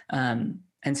unions. And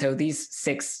so these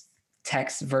 6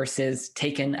 text verses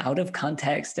taken out of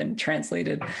context and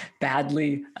translated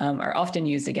badly are often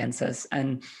used against us.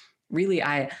 And really,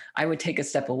 I would take a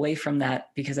step away from that,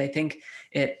 because I think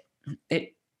it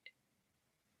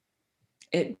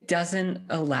doesn't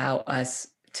allow us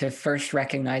to first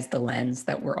recognize the lens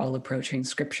that we're all approaching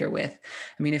scripture with.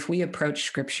 I mean, if we approach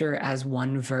scripture as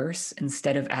one verse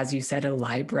instead of, as you said, a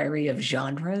library of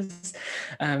genres,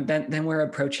 then we're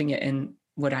approaching it in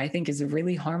what I think is a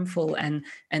really harmful and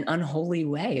an unholy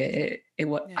way.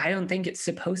 I don't think it's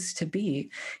supposed to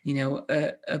be,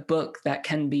 a book that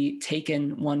can be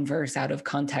taken one verse out of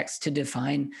context to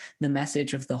define the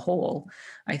message of the whole.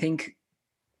 I think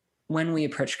when we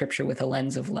approach scripture with a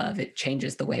lens of love, it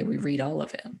changes the way we read all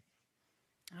of it.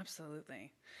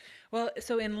 Absolutely. Well,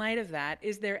 so in light of that,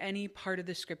 is there any part of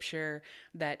the scripture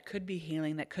that could be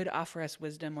healing, that could offer us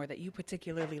wisdom, or that you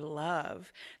particularly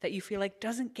love, that you feel like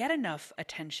doesn't get enough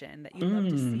attention, that you'd love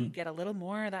to see get a little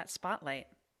more of that spotlight?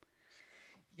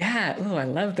 Yeah. Oh, I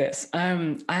love this.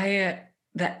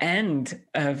 The end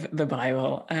of the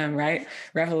Bible, right?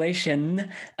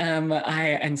 Revelation.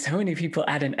 And so many people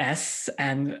add an S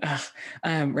and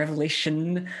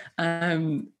Revelation.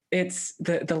 It's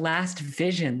the last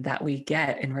vision that we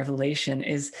get in Revelation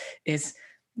is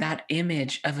that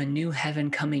image of a new heaven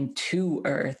coming to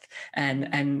earth.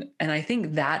 And I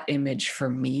think that image for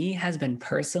me has been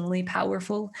personally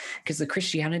powerful, because the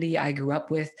Christianity I grew up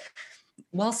with,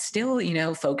 while still,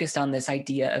 focused on this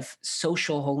idea of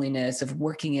social holiness, of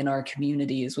working in our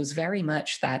communities, was very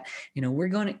much that,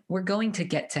 we're going to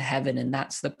get to heaven and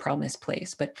that's the promised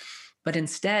place. But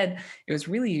instead, it was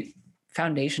really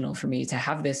foundational for me to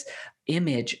have this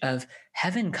image of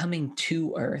heaven coming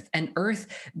to earth and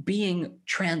earth being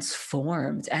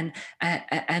transformed, and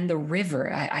the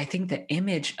river. I think the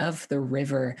image of the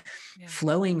river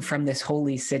flowing from this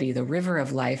holy city, the river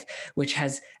of life, which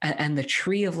has, and the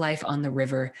tree of life on the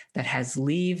river that has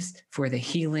leaves for the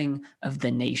healing of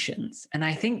the nations. And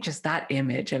I think just that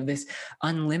image of this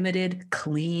unlimited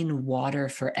clean water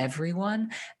for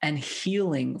everyone and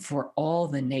healing for all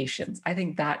the nations, I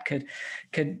think that could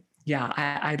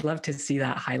I'd love to see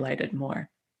that highlighted more.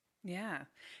 Yeah.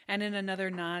 And in another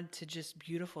nod to just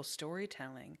beautiful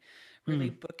storytelling,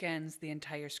 really bookends the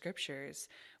entire scriptures,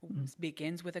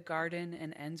 begins with a garden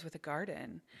and ends with a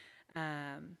garden.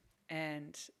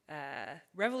 And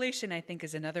Revelation, I think,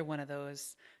 is another one of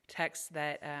those texts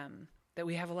that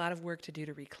we have a lot of work to do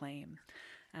to reclaim.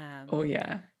 Oh,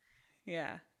 yeah.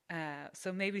 Yeah.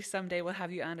 So maybe someday we'll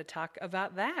have you on to talk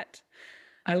about that.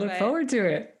 I look forward to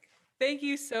it. Thank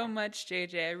you so much,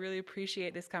 JJ. I really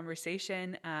appreciate this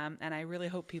conversation. And I really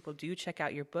hope people do check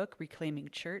out your book, Reclaiming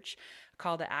Church,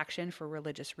 Call to Action for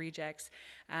Religious Rejects.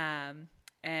 And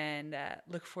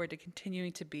look forward to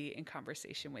continuing to be in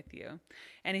conversation with you.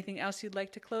 Anything else you'd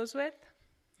like to close with?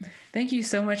 Thank you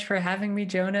so much for having me,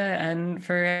 Jonah, and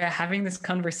for having this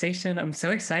conversation. I'm so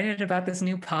excited about this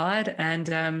new pod.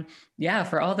 And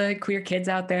for all the queer kids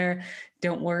out there,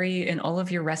 don't worry. In all of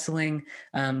your wrestling,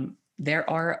 there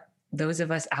are those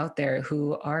of us out there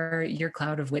who are your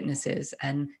cloud of witnesses,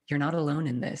 and you're not alone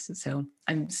in this. So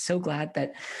I'm so glad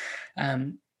that,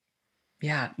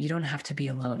 you don't have to be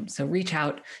alone. So reach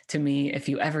out to me if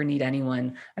you ever need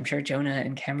anyone. I'm sure Jonah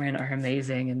and Cameron are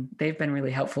amazing, and they've been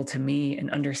really helpful to me in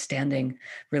understanding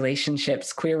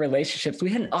relationships, queer relationships.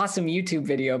 We had an awesome YouTube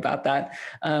video about that.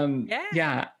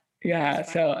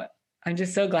 So I'm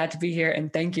just so glad to be here,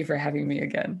 and thank you for having me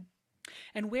again.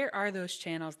 And where are those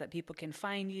channels that people can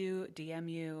find you, DM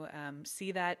you,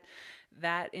 see that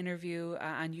that interview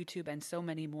on YouTube and so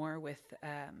many more with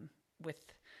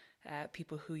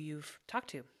people who you've talked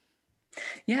to?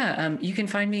 Yeah, you can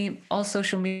find me all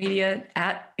social media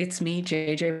at It's Me,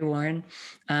 JJ Warren.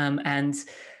 And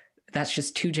that's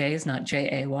just 2 J's, not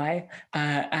Jay.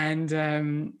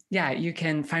 Yeah, you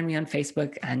can find me on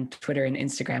Facebook and Twitter and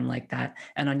Instagram like that.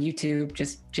 And on YouTube,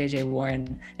 just JJ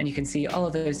Warren. And you can see all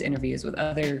of those interviews with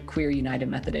other queer United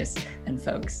Methodists and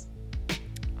folks.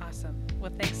 Awesome.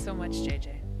 Well, thanks so much,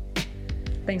 JJ.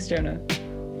 Thanks, Jonah.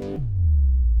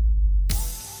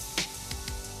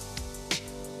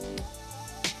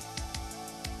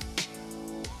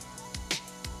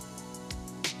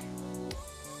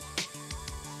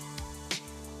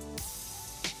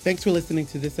 Thanks for listening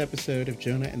to this episode of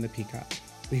Jonah and the Peacock.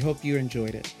 We hope you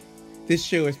enjoyed it. This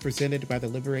show is presented by the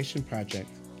Liberation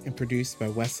Project and produced by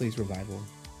Wesley's Revival.